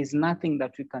in there is nothing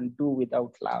that we can do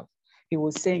without love. He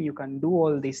was saying you can do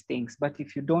all these things, but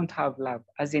if you don't have love,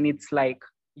 as in it's like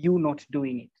you not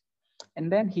doing it.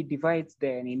 And then he divides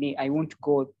I won't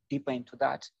go deeper into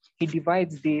that. He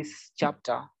divides this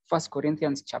chapter, 1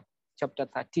 Corinthians chapter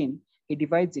 13, he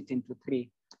divides it into 3.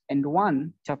 And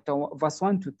verse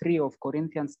 1 to 3 of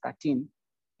Corinthians 13,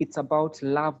 it's about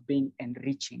love being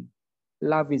enriching.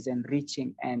 Love is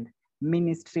enriching, and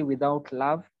ministry without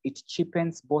love, it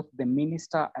cheapens both the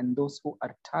minister and those who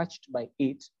are touched by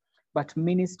it. But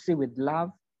ministry with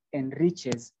love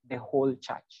enriches the whole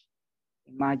church.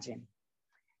 Imagine.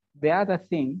 The other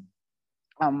thing,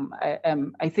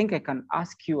 I think I can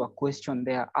ask you a question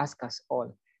there, ask us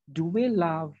all. Do we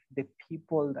love the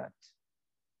people that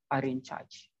are in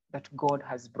church, that God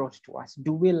has brought to us?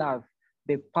 Do we love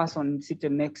the person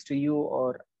sitting next to you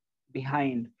or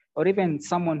behind, or even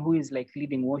someone who is like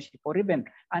leading worship, or even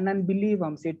an unbeliever,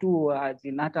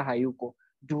 zinata hayuko?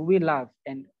 Do we love?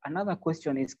 And another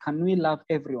question is, can we love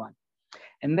everyone?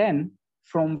 And then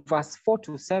from verse 4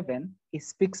 to 7, it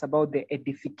speaks about the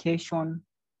edification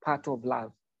part of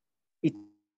love.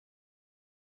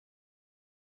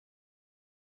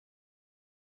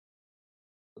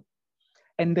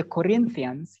 And the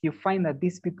Corinthians, you find that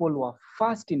these people were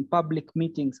fast in public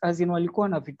meetings, as in walikuwa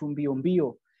na vitumbio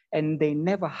mbio, and they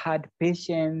never had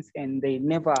patience, and they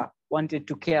never wanted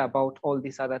to care about all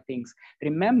these other things.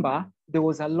 Remember, there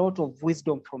was a lot of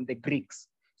wisdom from the Greeks.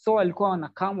 So walikuwa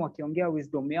wanakama wakiongea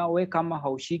wisdom yao, we kama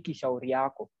haushiki shauri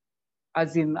yako.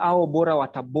 As in, our bora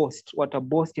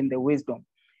wataboast in the wisdom.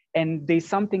 And there's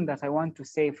something that I want to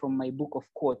say from my book of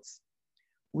quotes.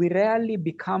 We rarely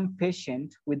become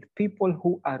patient with people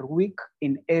who are weak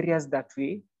in areas that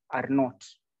we are not.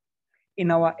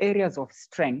 In our areas of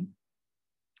strength,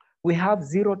 we have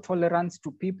zero tolerance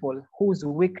to people whose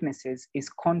weaknesses is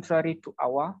contrary to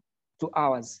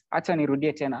ours. Acha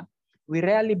nirudie tena. We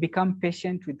rarely become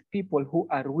patient with people who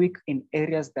are weak in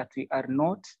areas that we are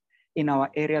not in our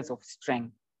areas of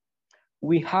strength.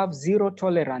 We have zero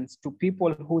tolerance to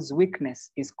people whose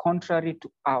weakness is contrary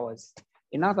to ours.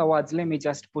 In other words, let me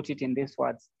just put it in these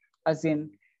words, as in,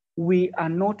 we are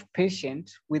not patient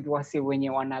with wase wenye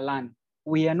wanalan.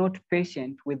 We are not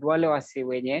patient with wale wase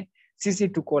wenye, sisi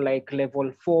tuko like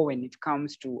level 4 when it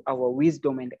comes to our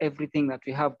wisdom and everything that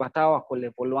we have, but our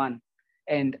level 1.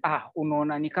 And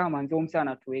unaona ni kama ndio mse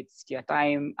anatuwastia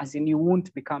time, as in you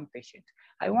won't become patient.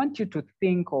 I want you to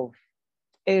think of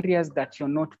areas that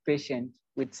you're not patient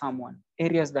with someone,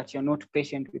 areas that you're not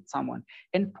patient with someone.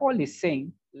 And Paul is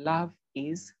saying, love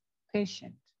is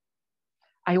patient.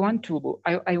 I want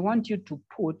you to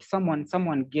put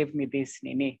someone gave me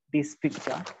this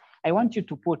picture. I want you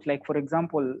to put, like, for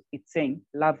example, it's saying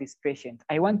love is patient.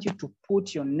 I want you to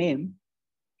put your name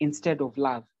instead of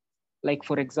love. Like,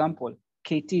 for example,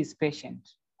 KT is patient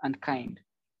and kind.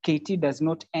 KT does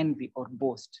not envy or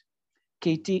boast.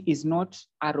 KT is not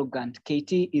arrogant.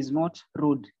 KT is not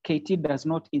rude. KT does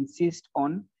not insist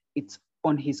on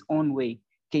his own way.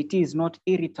 KT is not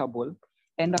irritable.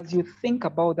 And as you think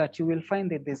about that, you will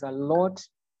find that there's a lot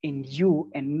in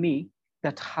you and me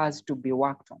that has to be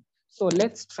worked on. So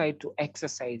let's try to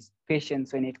exercise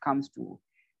patience when it comes to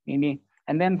Nini.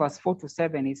 And then verse 4 to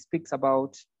 7, it speaks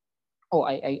about,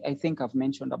 I think I've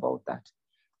mentioned about that.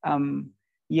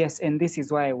 Yes, and this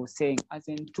is why I was saying, as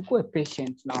in, tukue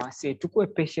patient now,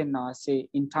 I say,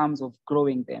 in terms of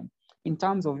growing them, in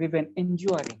terms of even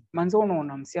enduring. Manzono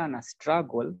unamsiana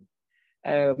struggle,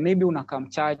 maybe unakam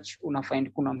church,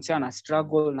 unafind kuna msiana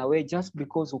struggle na we just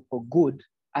because uko good,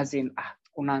 as in,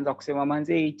 unaanza kusema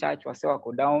manze hii church wase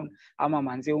wako down, ama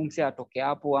manze umse atoke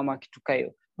hapo, ama kitu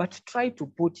kayo. But try to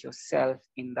put yourself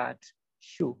in that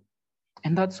shoe.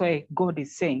 And that's why God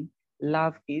is saying,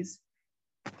 love is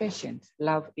patient,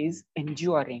 love is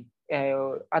enduring.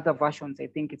 Other versions, I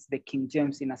think it's the King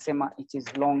James inasema, it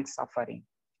is long suffering.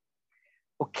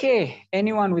 Okay,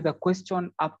 anyone with a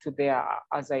question up to there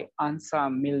as I answer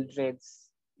Mildred's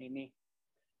Nini?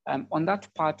 On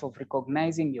that part of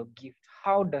recognizing your gift,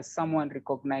 how does someone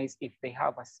recognize if they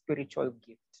have a spiritual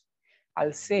gift?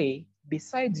 I'll say,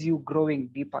 besides you growing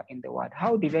deeper in the word,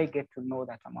 how did I get to know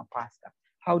that I'm a pastor?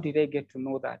 How did I get to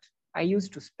know that? I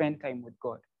used to spend time with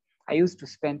God. I used to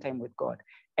spend time with God.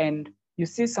 And you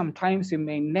see, sometimes you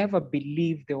may never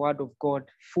believe the word of God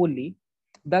fully.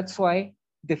 That's why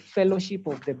the fellowship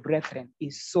of the brethren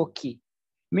is so key.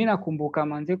 Mimi nakumbuka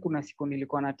manze kuna siku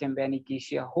nilikuwa natembea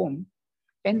nikiishia home,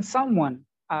 and someone,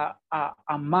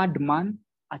 a madman,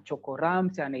 a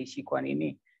chokoramte anaishi kwa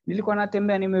nini, nilikuwa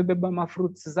natembea nimebeba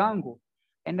mafruits zangu,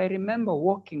 and I remember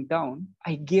walking down,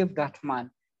 I gave that man,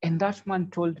 and that man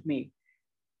told me,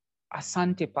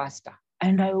 asante pastor.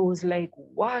 And I was like,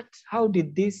 what? How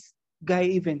did this guy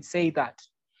even say that?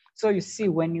 So you see,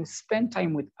 when you spend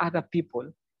time with other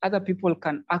people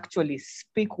can actually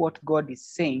speak what God is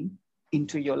saying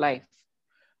into your life.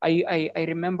 I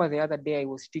remember the other day I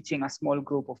was teaching a small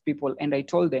group of people, and I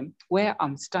told them, where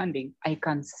I'm standing, I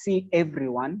can see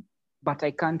everyone, but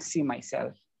I can't see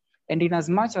myself. And in as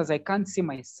much as I can't see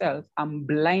myself, I'm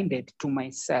blinded to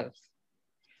myself.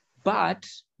 But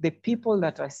the people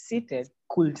that are seated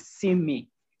could see me.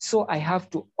 So I have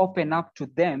to open up to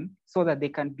them so that they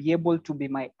can be able to be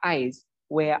my eyes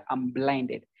where I'm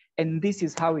blinded. And this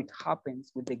is how it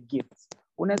happens with the gifts.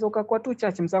 Unaweza ukakuwa tu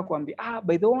church msa kuambia,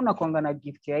 by the way unakuanga na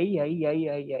gift ya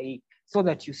hii, so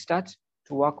that you start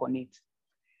to work on it.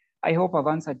 I hope I've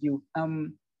answered you.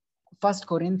 1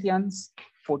 Corinthians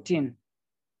 14,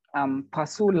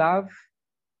 pursue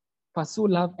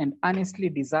love and earnestly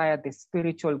desire the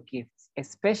spiritual gifts,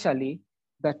 especially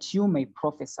that you may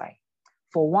prophesy.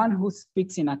 For one who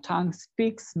speaks in a tongue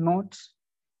speaks not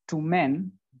to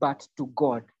men, but to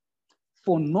God.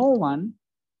 For no one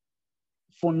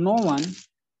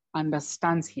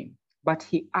understands him, but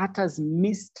he utters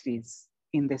mysteries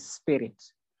in the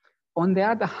spirit. On the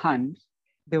other hand,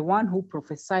 the one who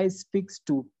prophesies speaks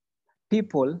to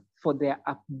people for their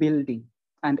upbuilding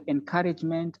and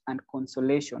encouragement and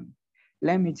consolation.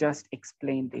 Let me just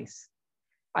explain this.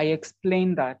 I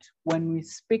explained that when we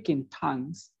speak in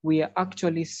tongues, we are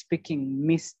actually speaking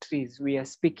mysteries. We are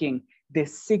speaking the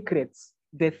secrets,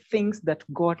 the things that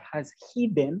God has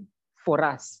hidden for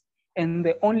us. And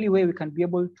the only way we can be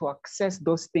able to access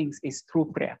those things is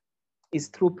through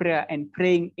prayer and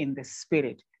praying in the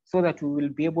spirit, so that we will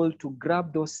be able to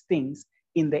grab those things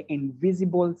in the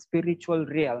invisible spiritual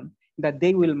realm, that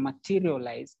they will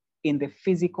materialize in the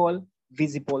physical,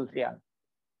 visible realm.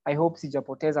 I hope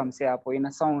sijapoteza mse hapo,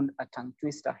 ina sound a tongue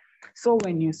twister. So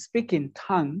when you speak in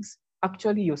tongues,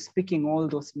 actually you're speaking all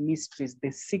those mysteries,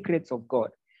 the secrets of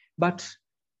God. But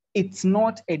it's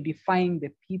not edifying the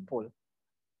people.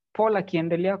 Paul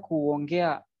akiendelea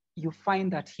kuongea, you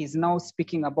find that he's now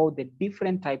speaking about the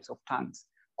different types of tongues.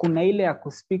 Kuna ile ya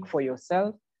speak for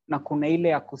yourself, na kuna ile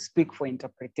ya speak for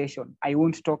interpretation. I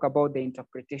won't talk about the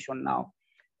interpretation now.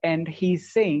 And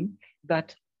he's saying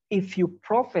that if you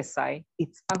prophesy,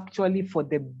 it's actually for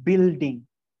the building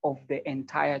of the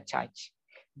entire church.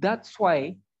 That's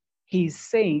why he's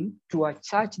saying to a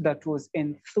church that was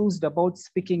enthused about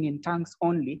speaking in tongues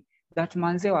only, that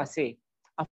manze wase,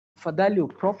 afadhali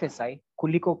prophesy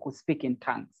kuliko speak in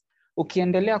tongues.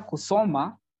 Ukiendelea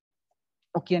kusoma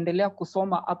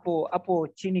hapo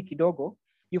chini kidogo,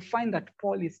 you find that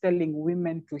Paul is telling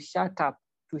women to shut up,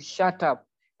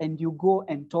 and you go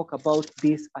and talk about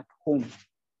this at home.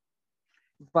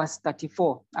 Verse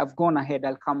 34, I've gone ahead,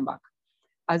 I'll come back.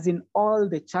 As in all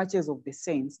the churches of the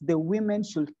saints, the women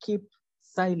should keep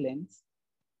silent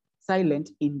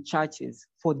in churches,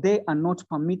 for they are not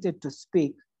permitted to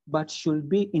speak, but should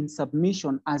be in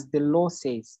submission, as the law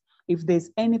says. If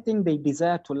there's anything they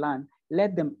desire to learn,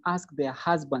 let them ask their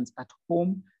husbands at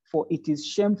home, for it is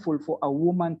shameful for a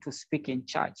woman to speak in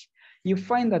church. You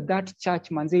find that church,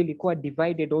 manze, ilikuwa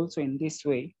divided also in this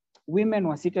way. Women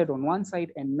were seated on one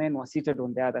side and men were seated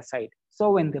on the other side.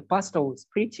 So when the pastor was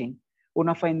preaching,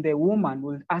 una find the woman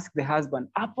will ask the husband,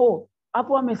 Apo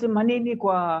amesema nini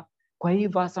kwa hii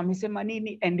verse, amesema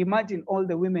nini? And imagine all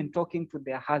the women talking to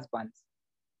their husbands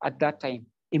at that time.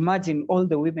 Imagine all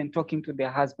the women talking to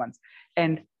their husbands.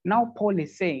 And now Paul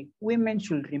is saying women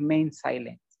should remain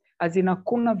silent. As in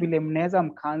hakuna vile mnaweza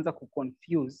mkaanza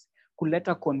kuconfuse,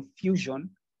 kuleta confusion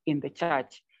in the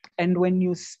church. And when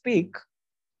you speak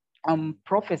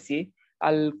prophecy,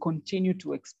 I'll continue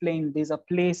to explain. There's a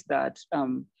place that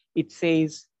it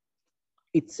says,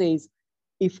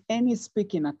 if any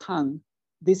speak in a tongue,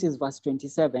 this is verse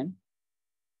 27,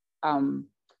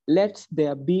 let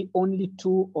there be only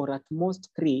 2 or at most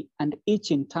 3, and each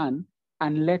in turn,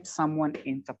 and let someone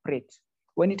interpret.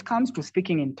 When it comes to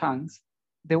speaking in tongues,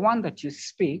 the one that you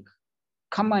speak,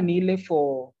 kama ni ile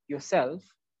for yourself,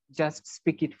 just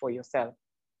speak it for yourself.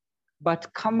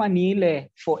 But kama ni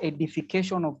ile for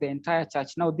edification of the entire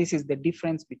church. Now, this is the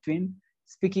difference between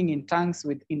speaking in tongues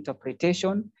with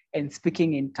interpretation and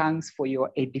speaking in tongues for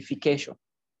your edification.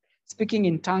 Speaking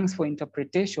in tongues for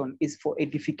interpretation is for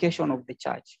edification of the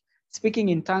church. Speaking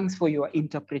in tongues for your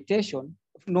interpretation,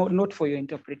 no, not for your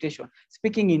interpretation.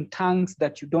 Speaking in tongues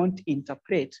that you don't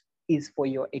interpret is for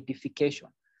your edification.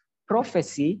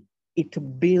 Prophecy, it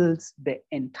builds the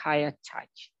entire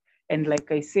church. And like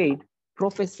I said,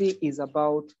 prophecy is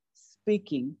about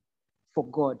speaking for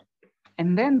God.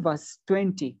 And then verse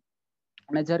 20,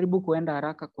 najaribu kuenda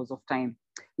haraka because of time.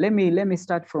 Let me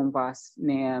start from verse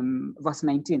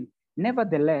 19.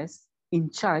 Nevertheless, in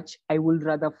church, I will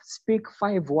rather speak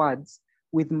 5 words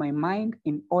with my mind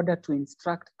in order to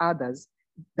instruct others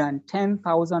than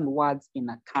 10,000 words in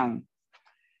a tongue.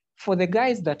 For the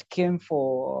guys that came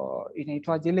for,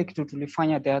 inaitwaje ile kitu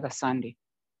tulifanya the other Sunday,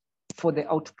 for the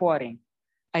outpouring,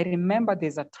 I remember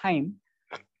there's a time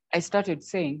I started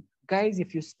saying, guys,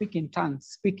 if you speak in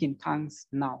tongues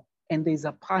now. And there's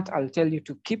a part I'll tell you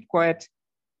to keep quiet,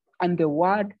 and the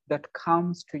word that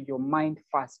comes to your mind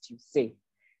first, you say.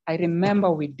 I remember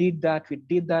we did that,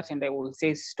 and I will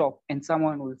say stop, and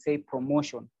someone will say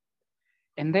promotion.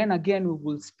 And then again, we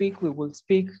will speak,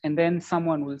 and then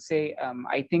someone will say,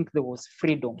 I think there was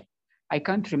freedom. I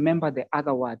can't remember the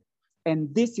other word.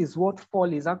 And this is what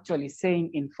Paul is actually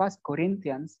saying in 1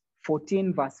 Corinthians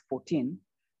 14, verse 14.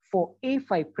 For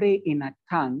if I pray in a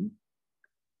tongue,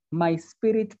 my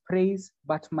spirit prays,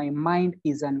 but my mind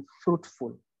is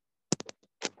unfruitful.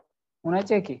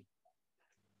 Unacheki?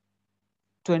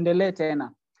 Tuendelee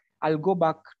tena. I'll go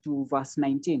back to verse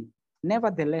 19.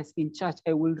 Nevertheless, in church,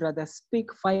 I will rather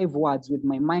speak 5 words with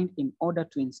my mind in order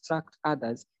to instruct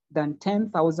others than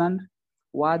 10,000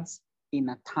 words in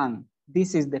a tongue.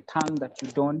 This is the tongue that you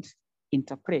don't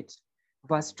interpret.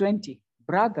 Verse 20,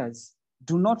 brothers,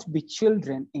 do not be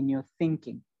children in your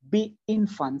thinking. Be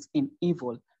infants in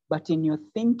evil, but in your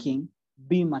thinking,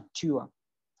 be mature.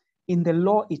 In the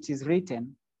law, it is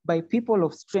written, by people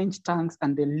of strange tongues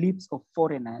and the lips of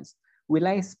foreigners will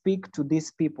I speak to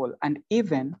these people, and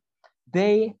even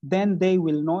they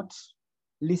will not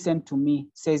listen to me,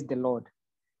 says the Lord.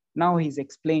 Now he's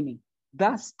explaining.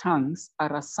 Thus tongues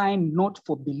are a sign not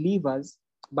for believers,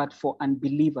 but for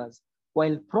unbelievers,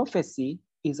 while prophecy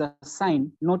is a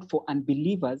sign not for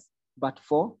unbelievers, but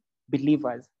for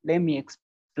believers. Let me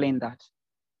explain that.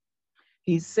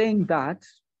 He's saying that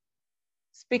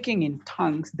speaking in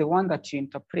tongues, the one that you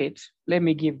interpret, let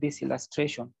me give this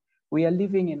illustration. We are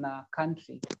living in a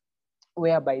country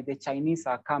whereby the Chinese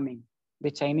are coming. The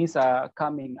Chinese are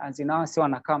coming, as in our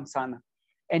wanakam sana.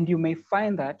 And you may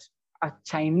find that a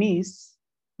Chinese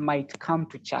might come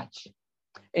to church.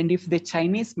 And if the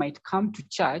Chinese might come to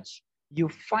church, you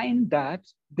find that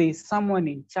there's someone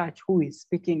in church who is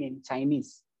speaking in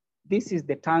Chinese. This is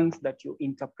the tongues that you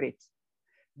interpret.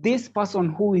 This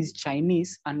person who is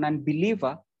Chinese, an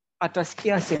unbeliever,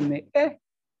 atasikia seme,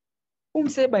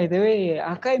 umse by the way,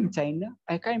 akai mchina,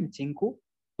 akai mchinku,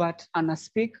 but ana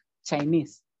speak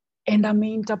Chinese. And I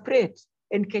may interpret,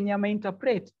 and Kenya may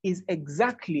interpret is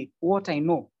exactly what I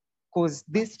know, because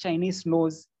this Chinese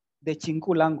knows the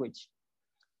Chinku language.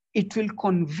 It will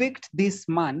convict this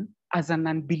man as an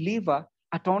unbeliever.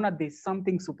 Ataona there's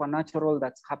something supernatural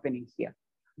that's happening here.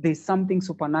 There's something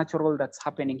supernatural that's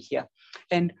happening here.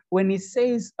 And when he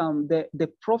says the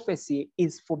prophecy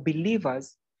is for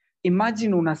believers,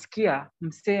 imagine unasikia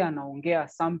msee anaongea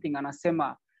something,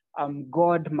 anasema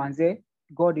God manze,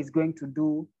 God is going to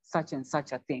do such and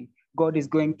such a thing. God is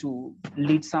going to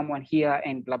lead someone here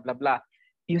and blah, blah, blah.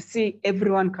 You see,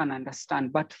 everyone can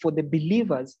understand. But for the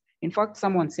believers, in fact,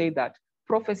 someone said that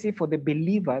prophecy for the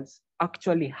believers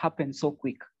actually happens so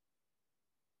quick.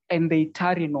 And they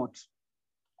tarry not.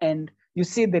 And you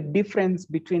see the difference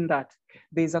between that.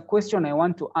 There's a question I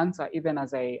want to answer even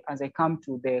as I come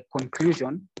to the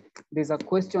conclusion. There's a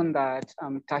question that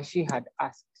Tasha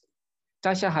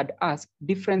had asked,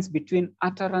 difference between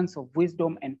utterance of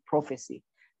wisdom and prophecy.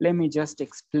 Let me just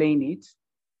explain it.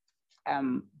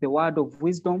 The word of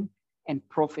wisdom and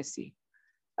prophecy.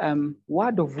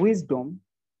 Word of wisdom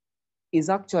is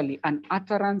actually an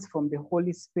utterance from the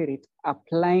Holy Spirit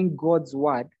applying God's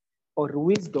word or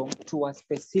wisdom to a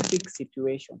specific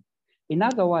situation. In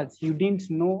other words, you didn't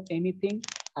know anything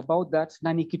about that,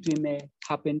 na ni kitu ime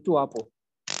happen to hapo.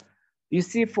 You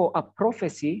see, for a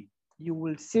prophecy, you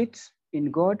will sit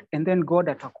in God, and then God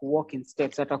atakuwalk in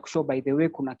steps, atakushow by the way,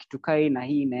 kuna kitu kai na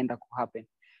hii inaenda kuhappen.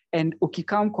 And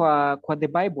ukikam kwa the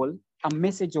Bible, a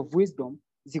message of wisdom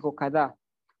ziko kadhaa.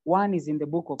 One is in the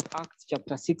book of Acts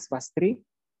chapter 6 verse 3.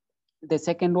 The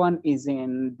second one is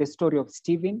in the story of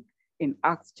Stephen in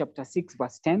Acts chapter 6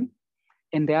 verse 10.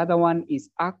 And the other one is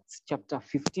Acts chapter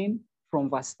 15 from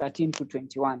verse 13 to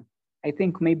 21. I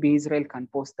think maybe Israel can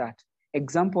post that.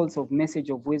 Examples of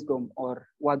message of wisdom or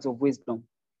words of wisdom.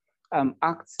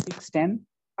 Acts 6:10,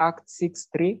 Acts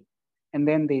 6:3, and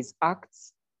then there's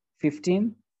Acts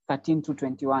 15, 13 to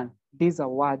 21. These are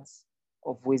words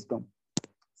of wisdom.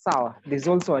 Sawa, there's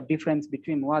also a difference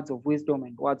between words of wisdom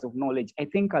and words of knowledge. I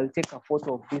think I'll take a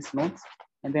photo of these notes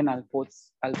and then I'll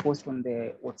post on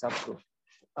the WhatsApp group.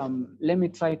 Let me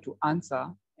try to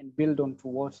answer and build on to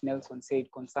what Nelson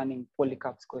said concerning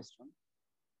Polycarp's question.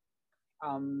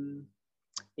 Iko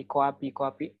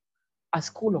wapi. A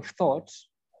school of thought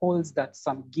holds that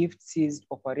some gifts ceased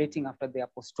operating after the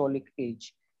apostolic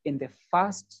age in the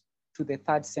 1st to the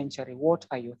 3rd century. What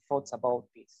are your thoughts about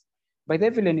this? By the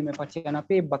vile nimepatiana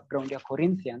pay background ya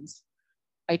Corinthians,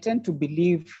 I tend to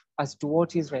believe as to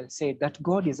what Israel said, that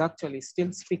God is actually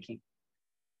still speaking.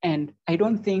 And I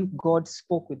don't think God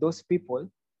spoke with those people,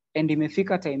 and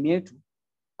imefika time yetu,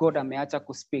 God ameacha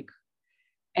kuspeak.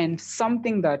 And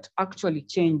something that actually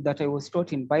changed that I was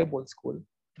taught in Bible school,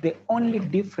 the only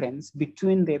difference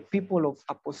between the people of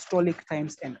apostolic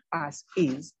times and us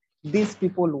is these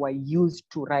people were used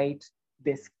to write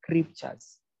the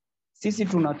scriptures. Sisi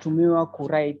tunatumiwa ku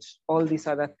write all these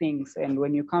other things. And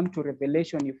when you come to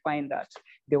Revelation, you find that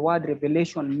the word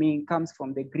revelation comes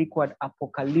from the Greek word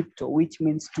apocalypto, which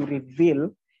means to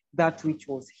reveal that which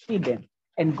was hidden.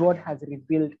 And God has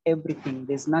revealed everything.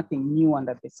 There's nothing new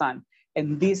under the sun.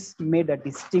 And this made a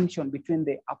distinction between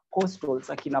the apostles,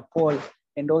 akina Paul,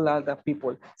 and all other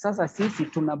people. Sasa sisi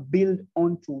tuna build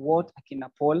onto what akina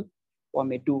Paul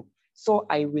wamedu. So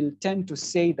I will tend to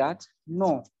say that,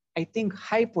 no, I think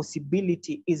high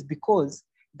possibility is because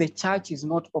the church is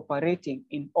not operating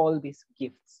in all these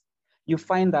gifts. You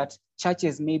find that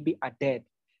churches maybe are dead.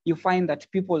 You find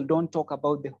that people don't talk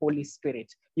about the Holy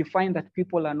Spirit. You find that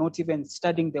people are not even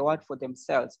studying the word for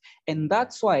themselves. And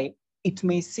that's why it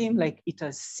may seem like it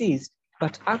has ceased,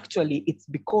 but actually it's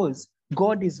because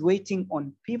God is waiting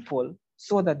on people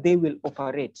so that they will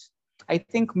operate. I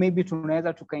think maybe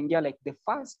tunaweza tukaingia like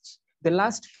the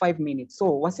last 5 minutes. So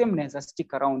wase mnaweza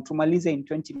stick around, tumalize in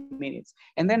 20 minutes.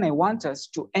 And then I want us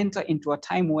to enter into a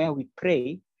time where we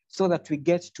pray so that we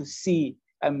get to see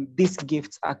these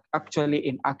gifts are actually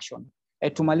in action.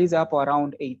 Tumalize hapo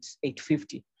around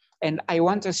 8:50. And I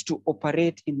want us to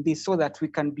operate in this so that we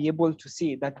can be able to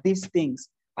see that these things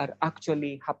are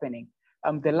actually happening.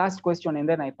 The last question, and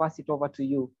then I pass it over to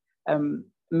you.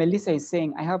 Melissa is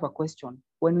saying, I have a question.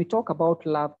 When we talk about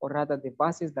love, or rather the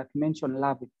verses that mention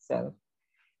love itself,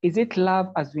 is it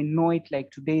love as we know it,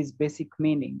 like today's basic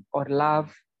meaning, or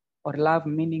love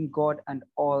meaning God and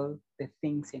all the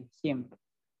things in him?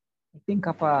 I think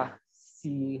hapa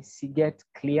si get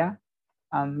clear.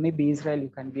 Maybe Israel, you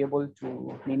can be able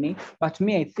to mean, but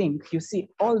me, I think, you see,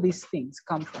 all these things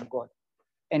come from God,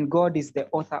 and God is the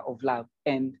author of love.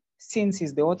 And since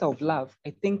he's the author of love,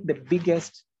 I think the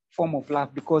biggest form of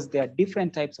love, because there are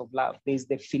different types of love. There's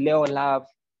the phileo love,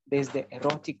 there's the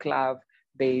erotic love,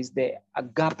 there's the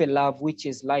agape love, which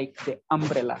is like the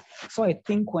umbrella. So I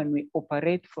think when we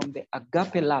operate from the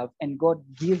agape love, and God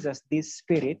gives us this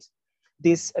spirit,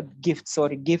 these gifts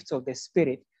of the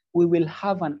Spirit, we will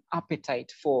have an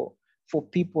appetite for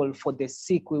people, for the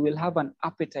sick. We will have an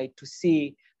appetite to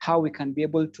see how we can be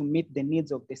able to meet the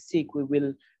needs of the sick. We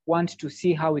will want to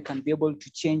see how we can be able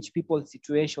to change people's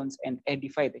situations and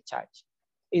edify the church.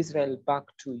 Israel, back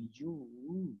to you.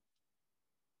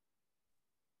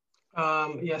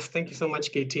 Yes, thank you so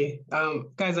much, Katie.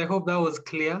 Guys, I hope that was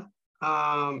clear.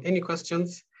 Any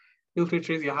questions? Feel free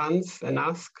to raise your hands and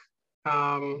ask.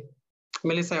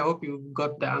 Melissa, I hope you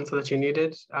got the answer that you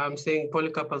needed. I'm saying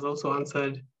Polycarp has also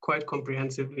answered quite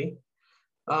comprehensively.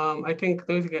 I think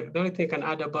the only thing I can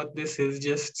add about this is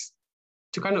just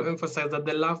to kind of emphasize that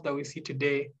the love that we see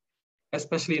today,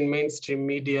 especially in mainstream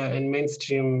media and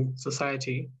mainstream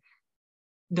society,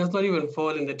 does not even fall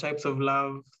in the types of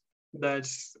love that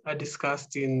are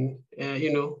discussed in,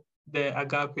 the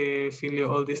agape, philia,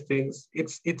 all these things.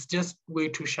 It's just way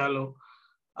too shallow.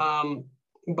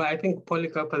 But I think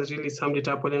Polycarp has really summed it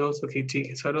up well, and also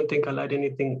KT, so I don't think I'll add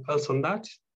anything else on that.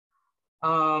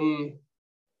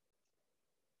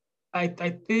 I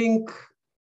think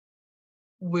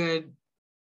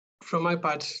from my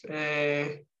part,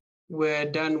 we're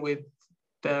done with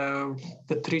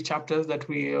the 3 chapters that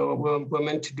we were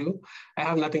meant to do. I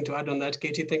have nothing to add on that.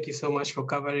 Katie, thank you so much for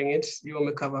covering it. You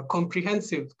will cover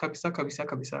comprehensive, kabisa, kabisa,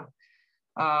 kabisa.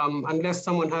 Unless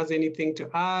someone has anything to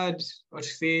add or to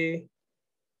say,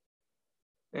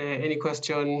 any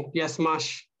question? Yes,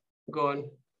 Mash, go on.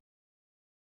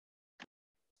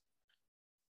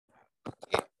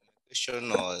 Okay. The question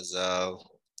was, I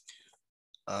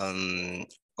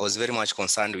was very much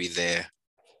concerned with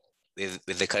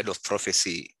the kind of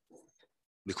prophecy,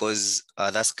 because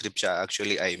that scripture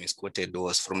actually I misquoted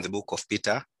was from the book of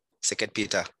Peter, 2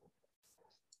 Peter,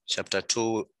 chapter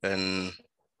 2, and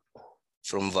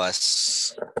from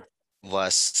verse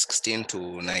 16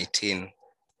 to 19.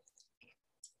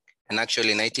 And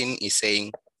actually 19 is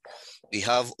saying, we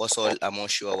have also a more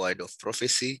sure word of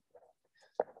prophecy,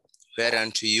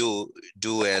 whereunto you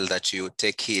do well that you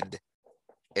take heed,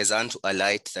 as unto a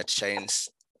light that shines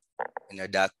in a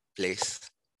dark place,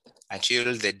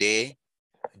 until the day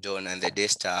dawn and the day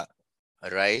star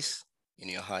arise in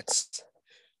your hearts,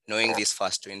 knowing this,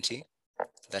 verse 20,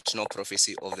 that no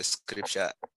prophecy of the scripture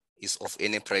is of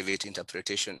any private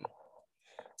interpretation.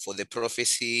 For the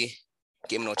prophecy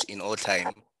came not in all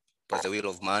time by the will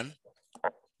of man,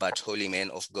 but holy men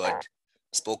of God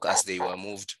spoke as they were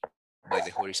moved by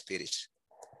the Holy Spirit.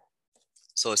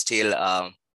 So still,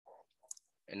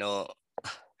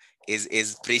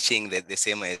 is preaching the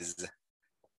same as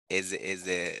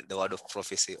the word of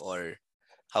prophecy, or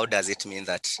how does it mean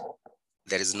that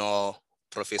there is no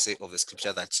prophecy of the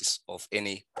scripture that is of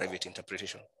any private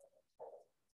interpretation?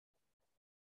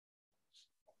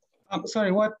 I'm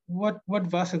sorry, what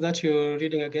verse is that you're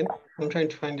reading again? I'm trying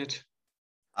to find it.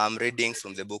 I'm reading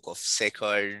from the book of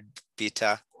 2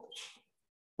 Peter.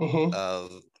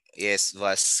 Yes,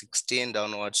 verse 16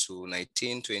 downwards to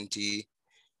 19, 20,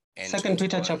 and 2 Peter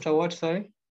 21. chapter what,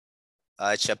 sorry?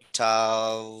 Chapter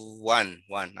 1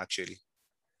 actually.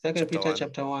 2 Peter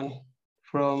chapter 1,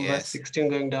 from verse 16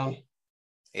 going down.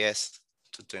 Yes,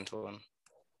 to 21.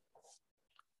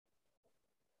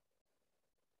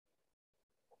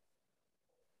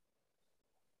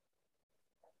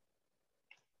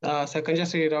 So I can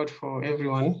just read it out for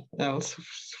everyone else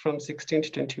from 16 to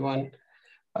 21.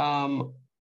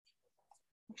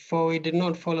 For we did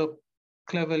not follow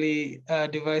cleverly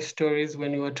devised stories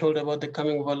when we were told about the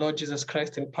coming of our Lord Jesus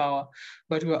Christ in power,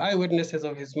 but we were eyewitnesses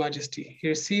of his majesty. He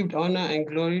received honor and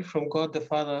glory from God the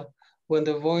Father when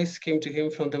the voice came to him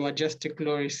from the majestic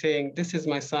glory saying, "This is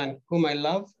my son, whom I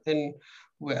love and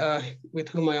with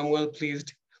whom I am well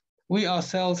pleased." We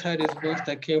ourselves heard his voice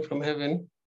that came from heaven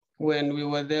when we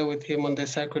were there with him on the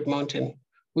sacred mountain.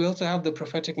 We also have the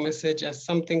prophetic message as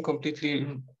something completely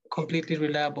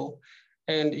reliable,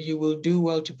 and you will do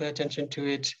well to pay attention to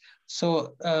it.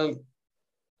 So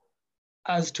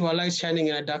as to a light shining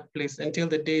in a dark place until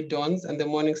the day dawns and the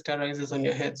morning star rises on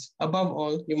your heads. Above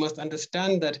all, you must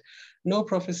understand that no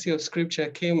prophecy of scripture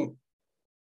came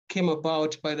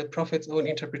about by the prophet's own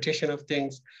interpretation of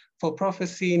things. For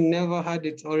prophecy never had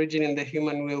its origin in the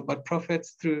human will, but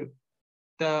prophets, though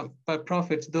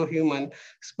human,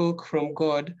 spoke from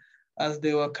God as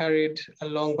they were carried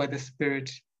along by the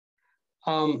Spirit.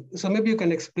 So maybe you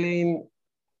can explain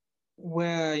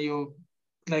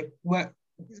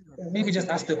maybe just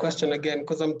ask the question again,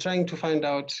 because I'm trying to find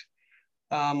out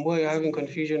where you're having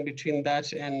confusion between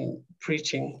that and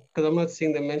preaching, because I'm not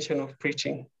seeing the mention of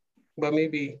preaching. But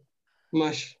maybe,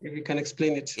 Mash, if you can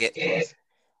explain it for us.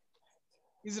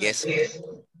 Yes.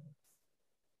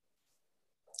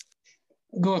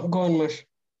 Go on, Mash.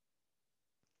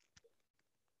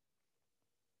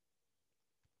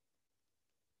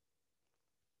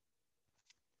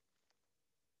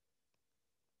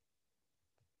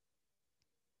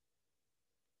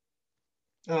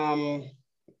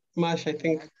 Mash, I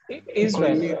think.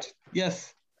 Israel.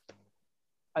 Yes.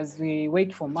 As we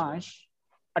wait for Mash,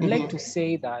 I'd like to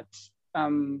say that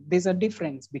there's a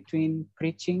difference between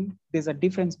preaching, there's a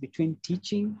difference between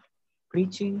teaching,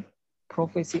 preaching,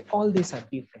 prophecy, all these are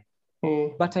different.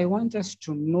 But I want us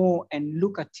to know and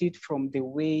look at it from the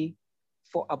way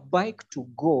for a bike to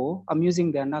go. I'm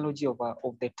using the analogy of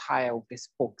the tire, of the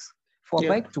spokes. For a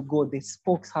bike to go, the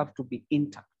spokes have to be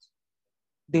intact.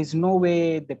 There's no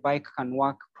way the bike can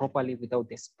work properly without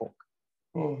the spoke.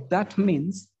 That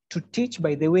means to teach,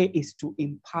 by the way, is to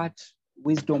impart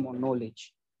wisdom or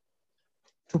knowledge.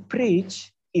 To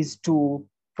preach is to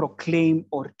proclaim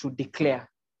or to declare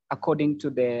according to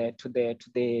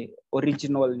the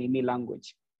original Nini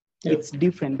language. It's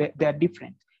different, they are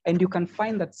different. And you can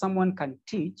find that someone can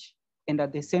teach and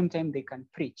at the same time they can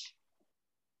preach.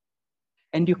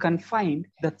 And you can find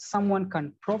that someone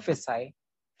can prophesy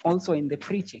also in the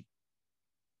preaching.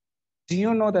 Do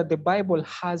you know that the Bible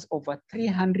has over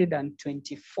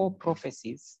 324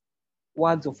 prophecies,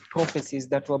 words of prophecies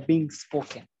that were being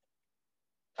spoken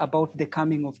about the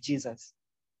coming of Jesus?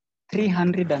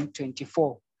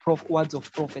 324 words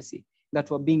of prophecy that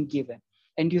were being given.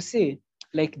 And you see,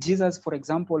 like Jesus, for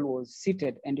example, was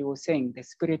seated and he was saying, "The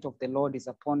Spirit of the Lord is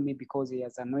upon me because he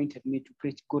has anointed me to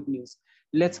preach good news."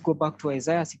 Let's go back to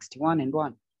Isaiah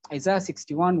 61:1. Isaiah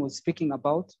 61 was speaking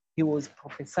about, he was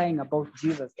prophesying about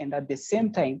Jesus, and at the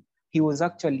same time, he was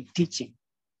actually teaching.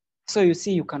 So you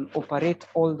see, you can operate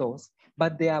all those,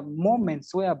 but there are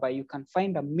moments whereby you can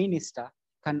find a minister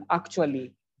can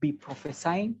actually be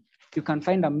prophesying. You can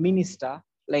find a minister,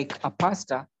 like a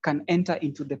pastor, can enter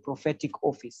into the prophetic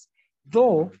office.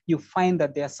 Though you find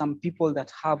that there are some people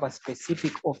that have a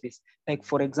specific office. Like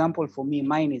for example, for me,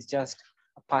 mine is just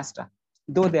a pastor.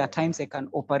 Though there are times I can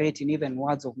operate in even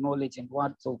words of knowledge and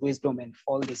words of wisdom and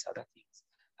all these other things.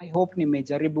 I hope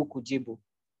nimejaribu kujibu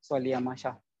swali ya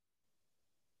Masha.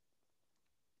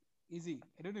 Easy.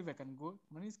 I don't know if I can go.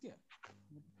 Manisikia?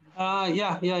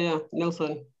 Yeah.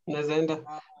 Nelson,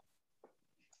 Nazenda.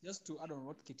 Just to add on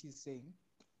what Kitty is saying,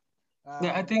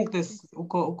 Yeah, I think this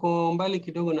uko mbali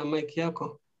kidogo na mic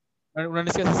yako.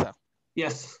 Unanisikia sasa?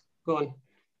 Yes, go on.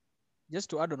 Just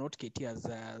to add on what KT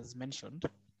has mentioned,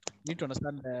 you need to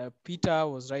understand Peter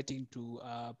was writing to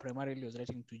primarily was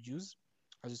writing to Jews,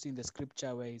 as you see in the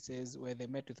scripture where he says where they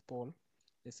met with Paul,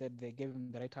 they said they gave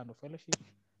him the right hand of fellowship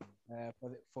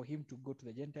for him to go to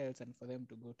the Gentiles and for them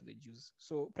to go to the Jews.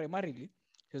 So primarily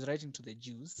he was writing to the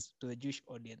Jews, to the Jewish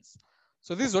audience.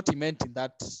 So this is what he meant in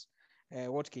that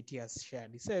what KT has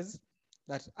shared. He says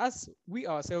that as we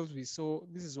ourselves we saw,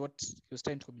 this is what he was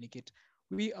trying to communicate.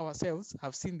 We ourselves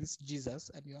have seen this Jesus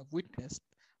and you have witnessed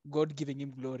God giving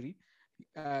him glory.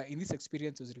 In this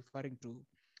experience, he was referring to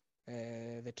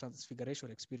the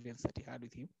transfiguration experience that he had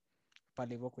with him,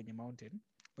 pale kwenye mountain.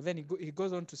 But then he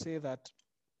goes on to say that,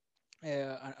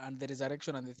 and the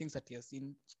resurrection and the things that he has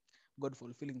seen God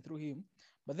fulfilling through him.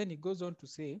 But then he goes on to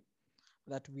say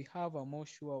that we have a more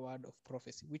sure word of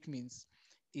prophecy, which means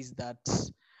that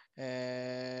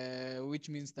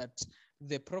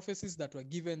the prophecies that were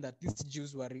given that these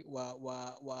Jews were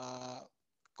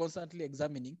constantly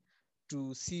examining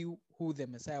to see who the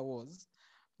Messiah was,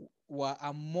 were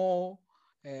a more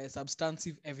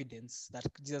substantive evidence that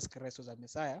Jesus Christ was a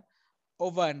Messiah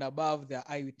over and above their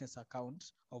eyewitness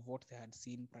account of what they had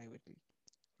seen privately,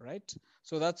 right?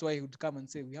 So that's why he would come and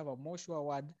say, we have a more sure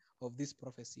word of this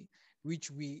prophecy,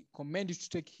 which we commend you to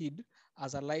take heed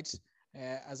as a light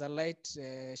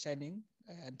shining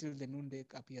until the noonday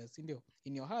appears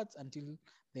in your hearts until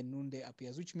the noonday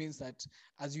appears, which means that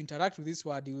as you interact with this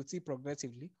word, you will see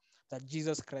progressively that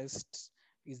Jesus Christ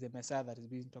is the Messiah that is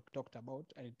being talked about,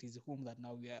 and it is whom that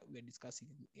now we are discussing.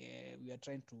 We are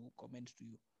trying to commend to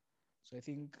you. So I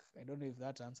don't know if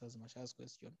that answers Masha's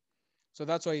question. So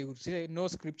that's why you would say no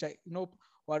scripture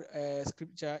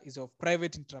is of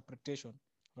private interpretation,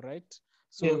 right?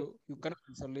 So you cannot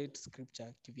isolate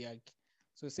scripture kivyake.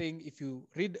 So saying if you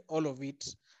read all of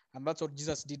it, and that's what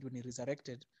Jesus did when he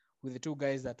resurrected with the two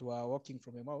guys that were walking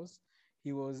from Emmaus,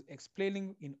 he was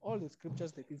explaining in all the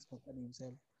scriptures the things concerning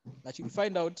himself, that you'll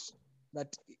find out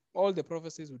that all the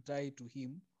prophecies would tie to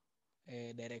him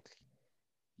directly.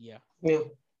 Yeah.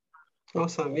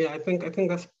 Awesome. Yeah, I think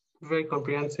that's very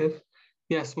comprehensive.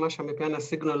 Yes, Masha amepeana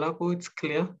signal up. It's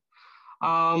clear.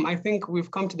 I think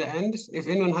we've come to the end. If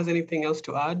anyone has anything else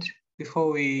to add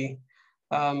before we,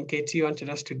 KT wanted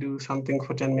us to do something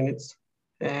for 10 minutes,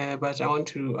 but I want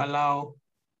to allow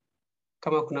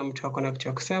kama kuna mtu akona kitu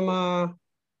ya kusema.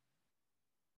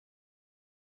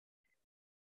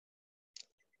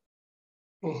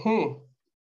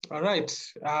 All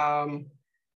right.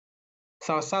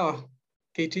 Sawa.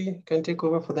 KT, can take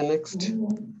over for the next.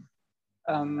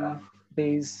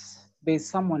 There's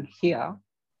someone here.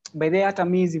 By the hata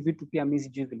mi hizi vitu pia mi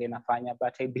sijui vile nafanya,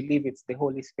 but I believe it's the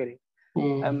Holy Spirit.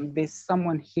 There's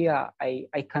someone here,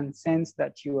 I can sense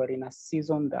that you are in a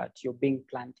season that you're being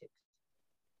planted.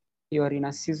 You are in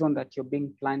a season that you're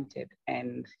being planted,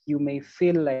 and you may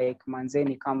feel like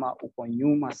manzeni kama uko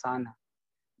nyuma sana,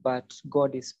 but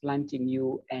God is planting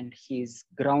you and he's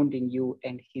grounding you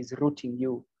and he's rooting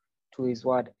you to his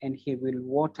word, and he will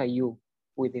water you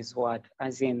with his word.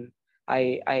 As in,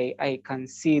 I can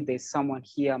see there's someone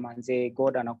here, manze,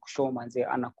 God anakushow, manze,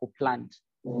 anakuplant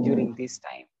during this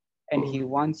time. And he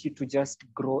wants you to just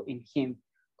grow in him.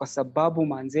 Kwa sababu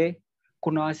manze,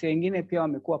 kuna wase wengine pia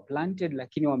wamekuwa planted,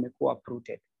 lakini wamekuwa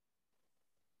uprooted.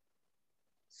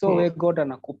 So where God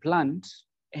anakuplant,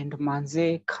 and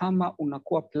manze, kama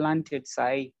unakuwa planted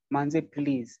sahi, manze,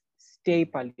 please, stay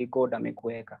pali God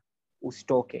amekuweka.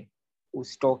 Ustoke.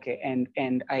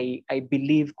 And I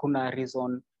believe kuna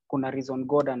reason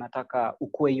God anataka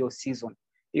ukue your season,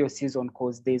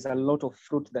 because there's a lot of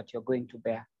fruit that you're going to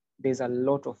bear. There's a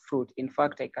lot of fruit. In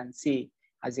fact, I can see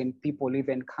as in people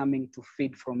even coming to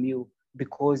feed from you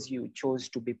because you chose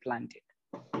to be planted.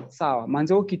 Sawa,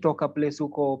 manze ukitoka place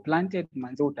uko planted,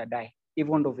 manze utadai.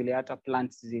 Even ndo vile hata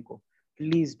plants ziko.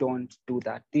 Please don't do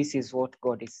that. This is what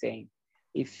God is saying.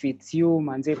 If it's you,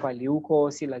 manze pali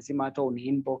uko, si lazima hata uni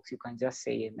inbox, you can just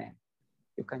say amen.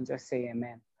 You can just say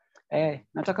amen.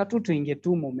 Nataka tu tuingie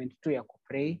tu moment tu ya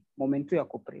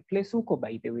kupray. Place uko,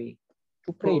 by the way,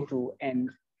 to pray to, and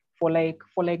for like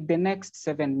the next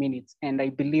 7 minutes. And I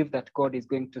believe that God is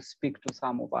going to speak to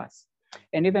some of us.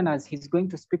 And even as he's going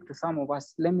to speak to some of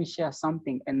us, let me share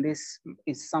something. And this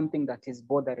is something that is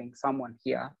bothering someone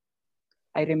here.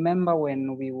 I remember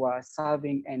when we were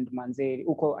serving and manze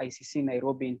uko ICC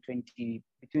Nairobi between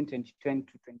 2010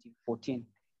 to 2014.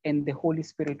 And the Holy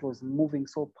Spirit was moving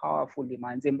so powerfully,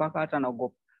 manze, mpaka hata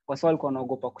naogopa. Wasa walikuwa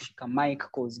wanaogopa kushika mic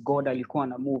because God alikuwa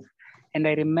na move. And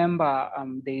I remember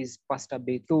there's Pastor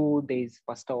Bethu, there's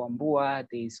Pastor Wambua,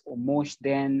 there's Omosh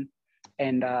then,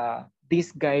 and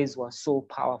these guys were so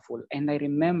powerful. And I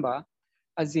remember,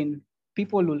 as in,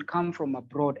 people will come from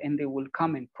abroad and they will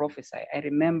come and prophesy. I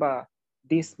remember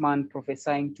this man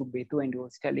prophesying to Bethu, and he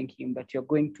was telling him that you're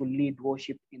going to lead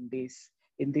worship in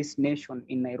this nation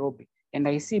in Nairobi. And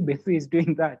I see Bethu is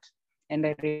doing that. And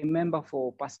I remember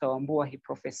for Pastor Wambua, he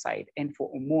prophesied. And for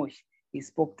Omosh, he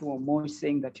spoke to Omosh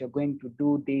saying that you're going to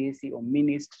do this, your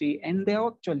ministry. And they're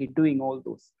actually doing all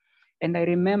those. And I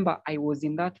remember I was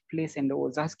in that place and I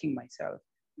was asking myself,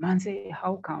 man, say,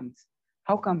 how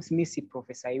comes Missy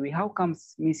prophesy? How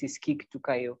comes Missy speak to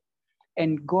Kayo?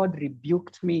 And God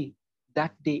rebuked me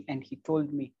that day and he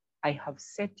told me, I have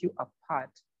set you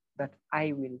apart that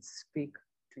I will speak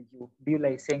to you.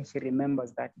 Beulah is saying she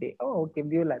remembers that day. Oh, okay,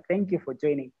 Beulah, thank you for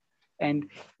joining. And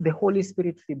the Holy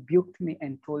Spirit rebuked me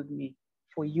and told me,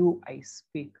 for you, I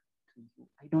speak to you.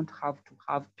 I don't have to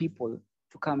have people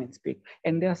to come and speak.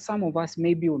 And there are some of us,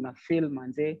 maybe una feel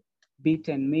manze,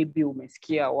 beaten, maybe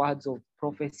umesikia words of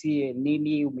prophecy,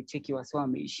 nini, umecheki wasiwa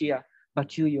wameishia,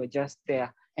 but you're just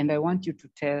there. And I want to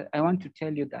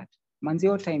tell you that manze,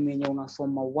 hiyo time yenye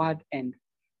unasoma word and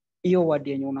hiyo word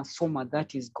yenye unasoma,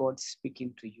 that is God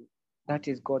speaking to you. That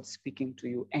is God speaking to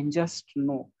you. And just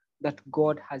know that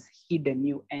God has hidden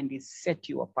you and is set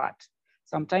you apart.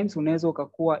 Sometimes unaweza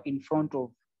ukakuwa in front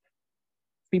of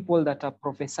people that are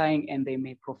prophesying and they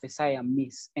may prophesy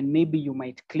amiss. And maybe you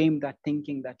might claim that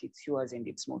thinking that it's yours and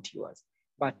it's not yours.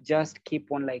 But just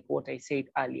keep on, like what I said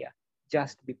earlier,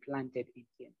 just be planted in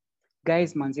him.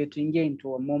 Guys, manze, tuingie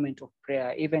into a moment of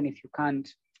prayer. Even if you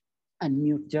can't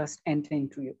unmute, just enter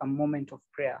into a moment of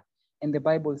prayer. And the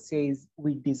Bible says,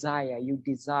 we desire, you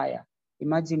desire.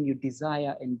 Imagine you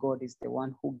desire and God is the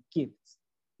one who gives.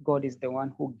 God is the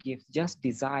one who gives. Just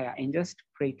desire and just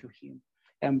pray to him.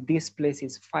 And this place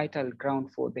is fertile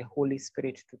ground for the Holy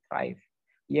Spirit to thrive.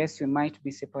 Yes, we might be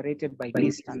separated by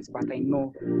distance, but I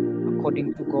know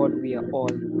according to God, we are all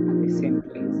at the same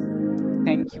place.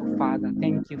 Thank you, Father.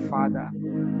 Thank you, Father.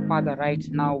 Father, right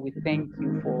now, we thank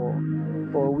you for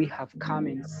we have come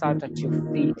and sat at your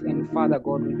feet. And Father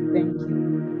God, we thank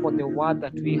you for the word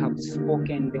that we have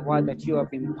spoken, the word that you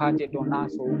have imparted on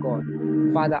us, oh God.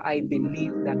 Father, I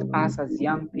believe that us as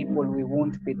young people, we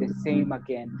won't be the same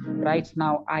again. Right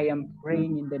now, I am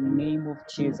praying in the name of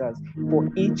Jesus for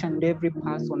each and every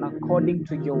person according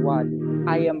to your word.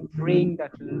 I am praying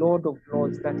that Lord of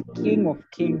Lords, that King of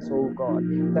Kings, oh God,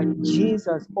 that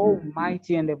Jesus,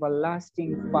 Almighty and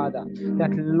everlasting Father,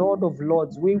 that Lord of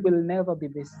Lords, we will never be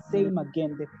the same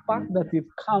again. The fact that we've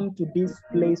come to this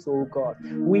place, oh God,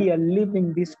 we are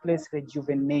leaving this place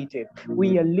rejuvenated.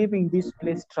 We are leaving this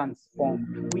place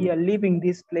transformed. We are leaving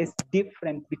this place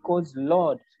different because,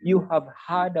 Lord, you have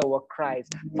heard our cries.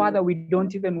 Father, we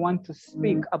don't even want to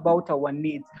speak about our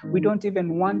needs. We don't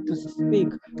even want to speak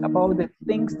about the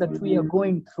things that we are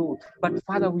going through. But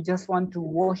Father, we just want to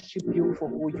worship you for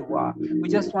who you are. We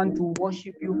just want to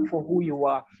worship you for who you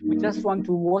are. We just want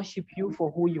to worship you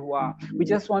for who you are. We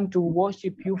just want to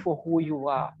worship you for who you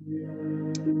are.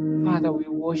 Father, we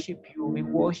worship you. We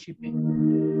worship you.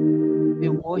 We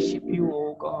worship you,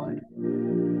 oh God.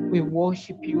 We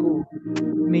worship you.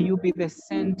 May you be the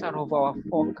center of our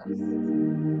focus.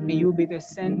 May you be the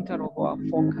center of our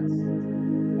focus.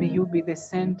 May you be the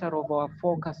center of our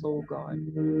focus, oh God.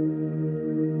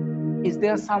 Is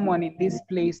there someone in this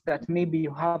place that maybe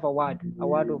you have a word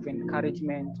of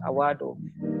encouragement, a word of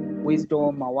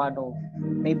wisdom, a word of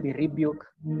maybe rebuke?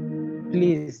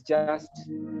 Please just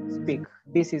speak.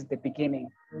 This is the beginning.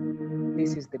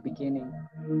 This is the beginning.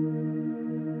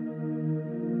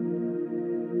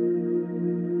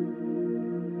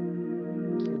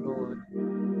 Thank you, Lord.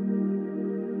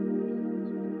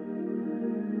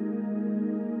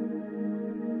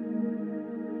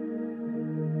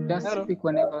 Just Hello. speak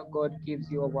whenever God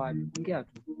gives you a word. Yes.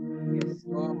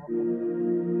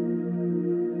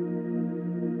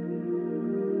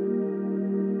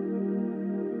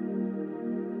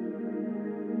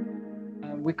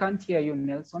 We can't hear you,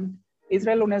 Nelson.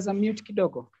 Israel, unaweza mute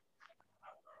kidogo?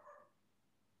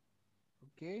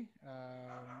 Okay.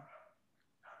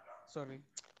 Sorry,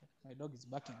 my dog is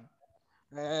barking.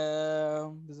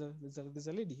 There's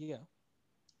a lady here.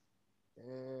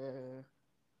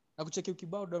 Nakucheki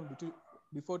ukibao down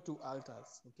before two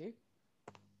altars, okay?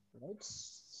 Right?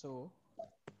 So,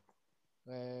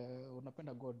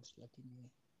 unapenda God, lakini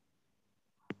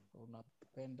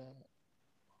unapenda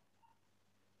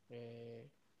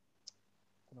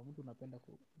kuna mtu unapenda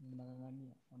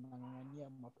unang'ang'ania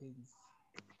mapenzi.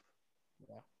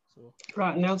 Yeah. So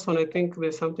Right, Nelson, I think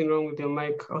there's something wrong with your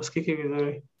mic. I was kicking it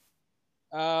away.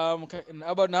 Okay,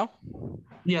 how about now?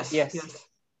 Yes.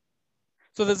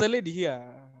 So there's a lady here.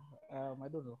 I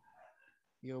don't know.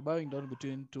 You're bowing down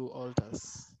between two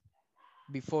altars,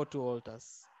 before two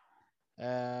altars.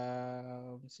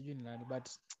 Sijui ni nani, but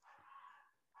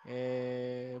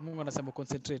Mungu anasema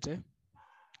concentrate,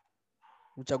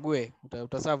 uchague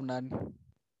utaserve nani.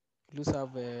 You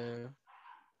serve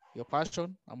your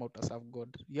passion ama utaserve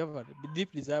God. You have a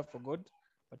deep desire for God,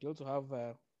 but you also have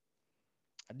a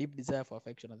deep desire for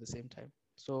affection at the same time.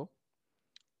 So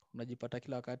unajipata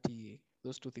kila wakati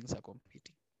those two things are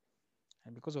competing,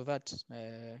 and because of that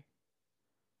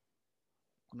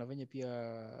kuna venye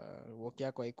pia work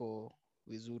yako haiko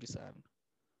vizuri sana.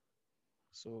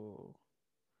 So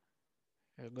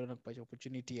God anakupatia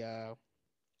opportunity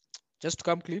just to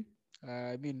come clean,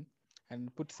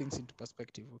 and put things into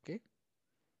perspective. Okay,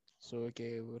 so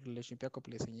relationship yako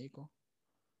place yenye iko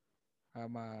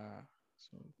ama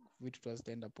so vitu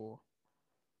tutaenda poa.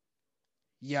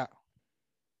 Yeah,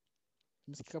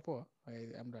 msikika poa.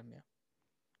 I'm done. Yeah.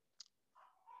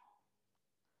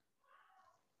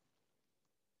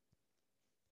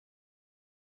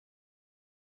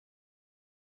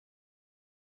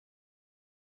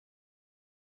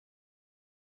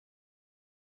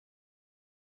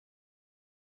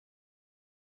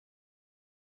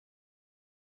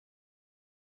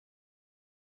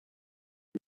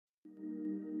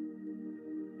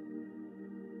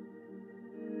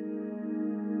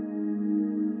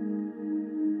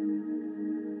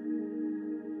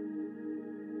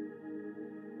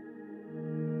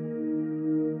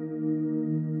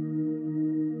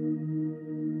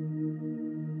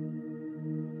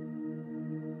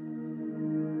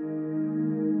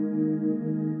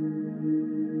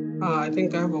 I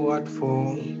think I have a word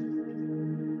for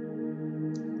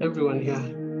everyone here.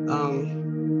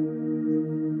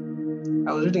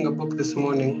 I was reading a book this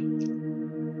morning,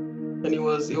 and it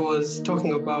was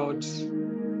talking about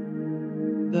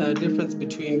the difference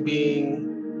between being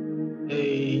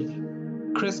a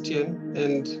Christian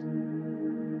and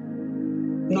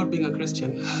not being a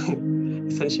Christian,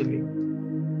 essentially.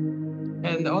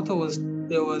 And the author was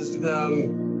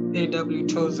A.W.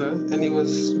 Tozer, and he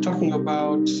was talking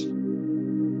about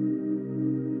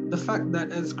the fact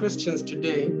that as Christians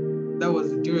today, that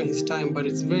was during his time, but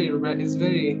it's very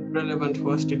relevant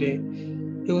for us today.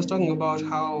 He was talking about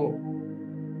how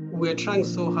we're trying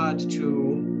so hard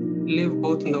to live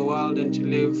both in the world and to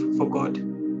live for God,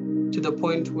 to the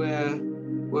point where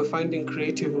we're finding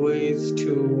creative ways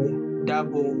to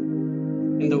dabble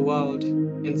in the world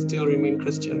and still remain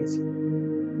Christians.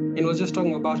 And he was just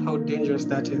talking about how dangerous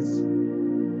that is.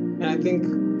 And I think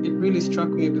it really struck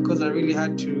me because I really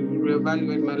had to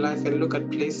reevaluate my life and look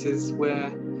at places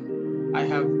where I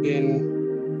have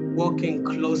been walking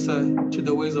closer to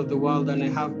the ways of the world than I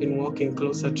have been walking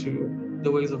closer to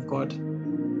the ways of God.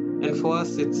 And for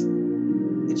us, it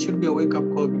should be a wake-up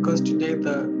call, because today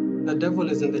the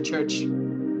devil is in the church,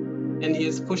 and he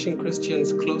is pushing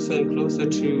Christians closer and closer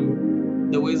to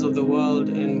the ways of the world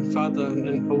and farther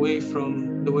and away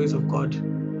from the ways of God.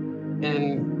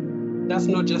 And that's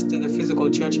not just in the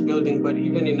physical church building, but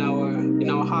even in our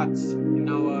hearts, in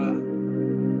our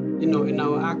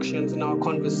actions, in our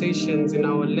conversations, in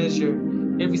our leisure,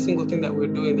 every single thing that we're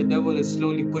doing, the devil is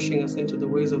slowly pushing us into the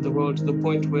ways of the world, to the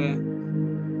point where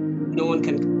no one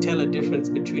can tell a difference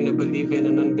between a believer and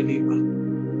an unbeliever.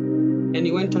 And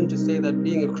he went on to say that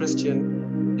being a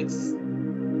Christian, it's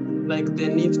like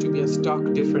there needs to be a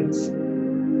stark difference.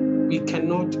 We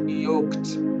cannot be yoked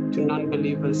to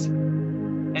non-believers.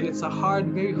 And it's a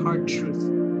very hard truth.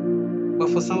 But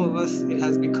for some of us, it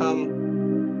has become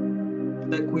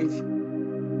like we've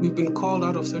been called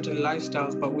out of certain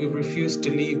lifestyles, but we've refused to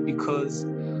leave because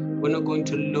we're not going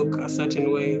to look a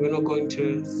certain way. We're not going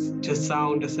to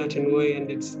sound a certain way, and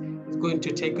it's going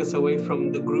to take us away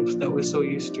from the groups that we're so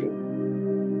used to.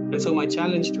 And so my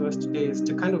challenge to us today is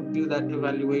to kind of do that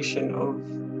evaluation of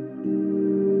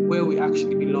where we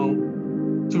actually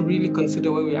belong, to really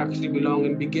consider where we actually belong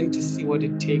and begin to see what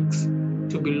it takes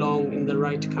to belong in the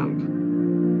right camp.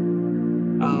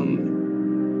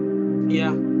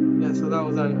 So that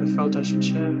was I felt I should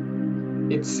share.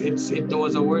 There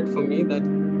was a word for me that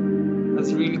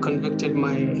has really convicted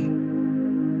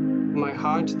my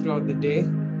heart throughout the day,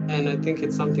 and I think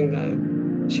it's something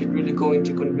that should really go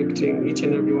into convicting each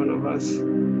and every one of us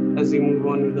as we move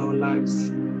on with our lives,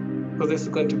 because this is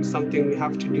going to be something we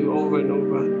have to do over and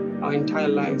over our entire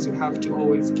lives. We have to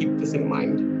always keep this in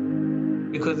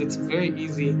mind, because it's very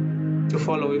easy to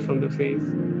fall away from the faith.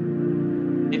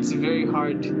 It's very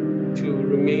hard to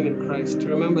remain in Christ.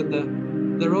 Remember,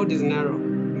 the road is narrow.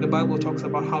 The Bible talks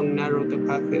about how narrow the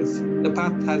path is. The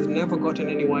path has never gotten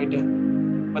any wider,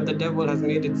 but the devil has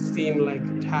made it seem like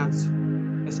it has,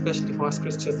 especially for us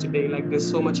Christians today. Like there's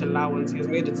so much allowance. He has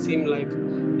made it seem like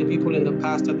the people in the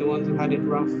past are the ones who had it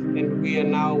rough, and we are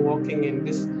now walking in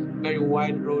this very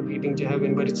wide road leading to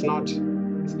heaven, but it's not.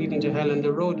 It's leading to hell. And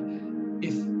the road,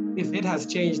 if it has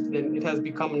changed, then it has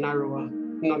become narrower,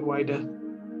 not wider.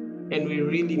 And we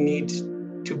really need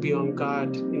to be on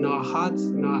guard in our hearts,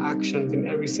 in our actions, in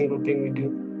every single thing we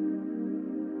do.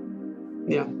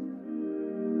 Yeah.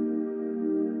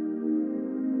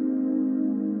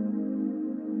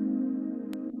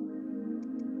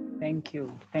 Thank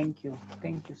you. Thank you.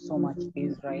 Thank you so much,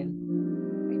 Israel.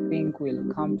 I think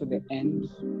we'll come to the end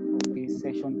of this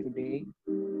session today.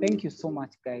 Thank you so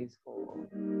much, guys, for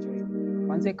joining.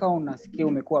 Kwanza kama unasikia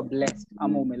umekuwa blessed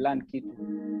ama umelearn kitu,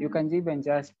 you can even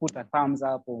just put a thumbs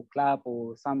up or clap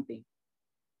or something.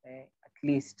 At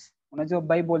least, unajua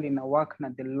Bible ina work na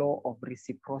the law of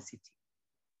reciprocity.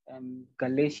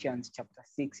 Galatians chapter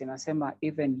 6 inasema,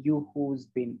 even you who's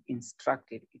been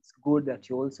instructed, it's good that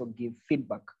you also give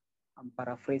feedback. I'm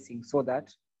paraphrasing, so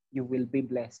that you will be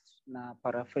blessed. Na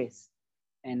paraphrase.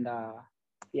 And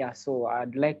yeah, so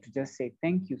I'd like to just say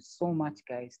thank you so much,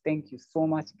 guys. Thank you so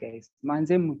much, guys.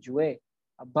 Manze mjue,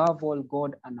 above all,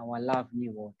 God and our love ni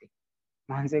wote.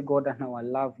 Manze, God and our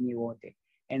love ni wote.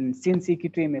 And since hii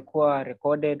kitu imekuwa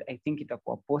recorded, I think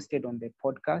itakuwa posted on the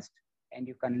podcast and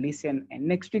you can listen. And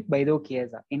next week, by the way,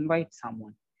 invite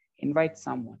someone. Invite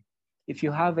someone. If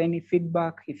you have any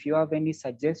feedback, if you have any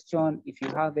suggestion, if you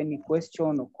have any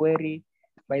question or query,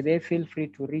 by the way, feel free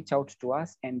to reach out to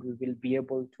us and we will be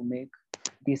able to make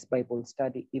this Bible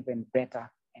study even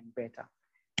better and better.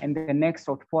 And the next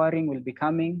outpouring will be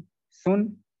coming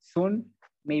soon,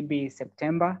 maybe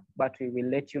September, but we will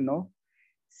let you know.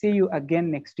 See you again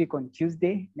next week on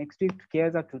Tuesday. Next week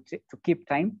together to keep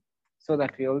time so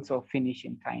that we also finish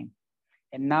in time.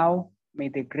 And now, may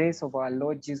the grace of our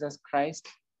Lord Jesus Christ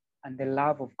and the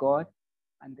love of God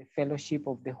and the fellowship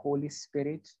of the Holy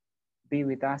Spirit be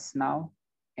with us now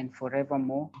and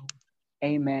forevermore.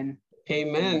 Amen.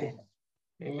 Amen.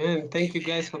 Amen. Thank you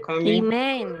guys for coming.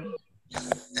 Amen.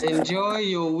 Enjoy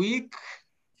your week.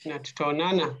 Na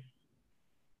tutaonana.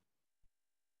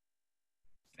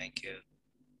 Thank you.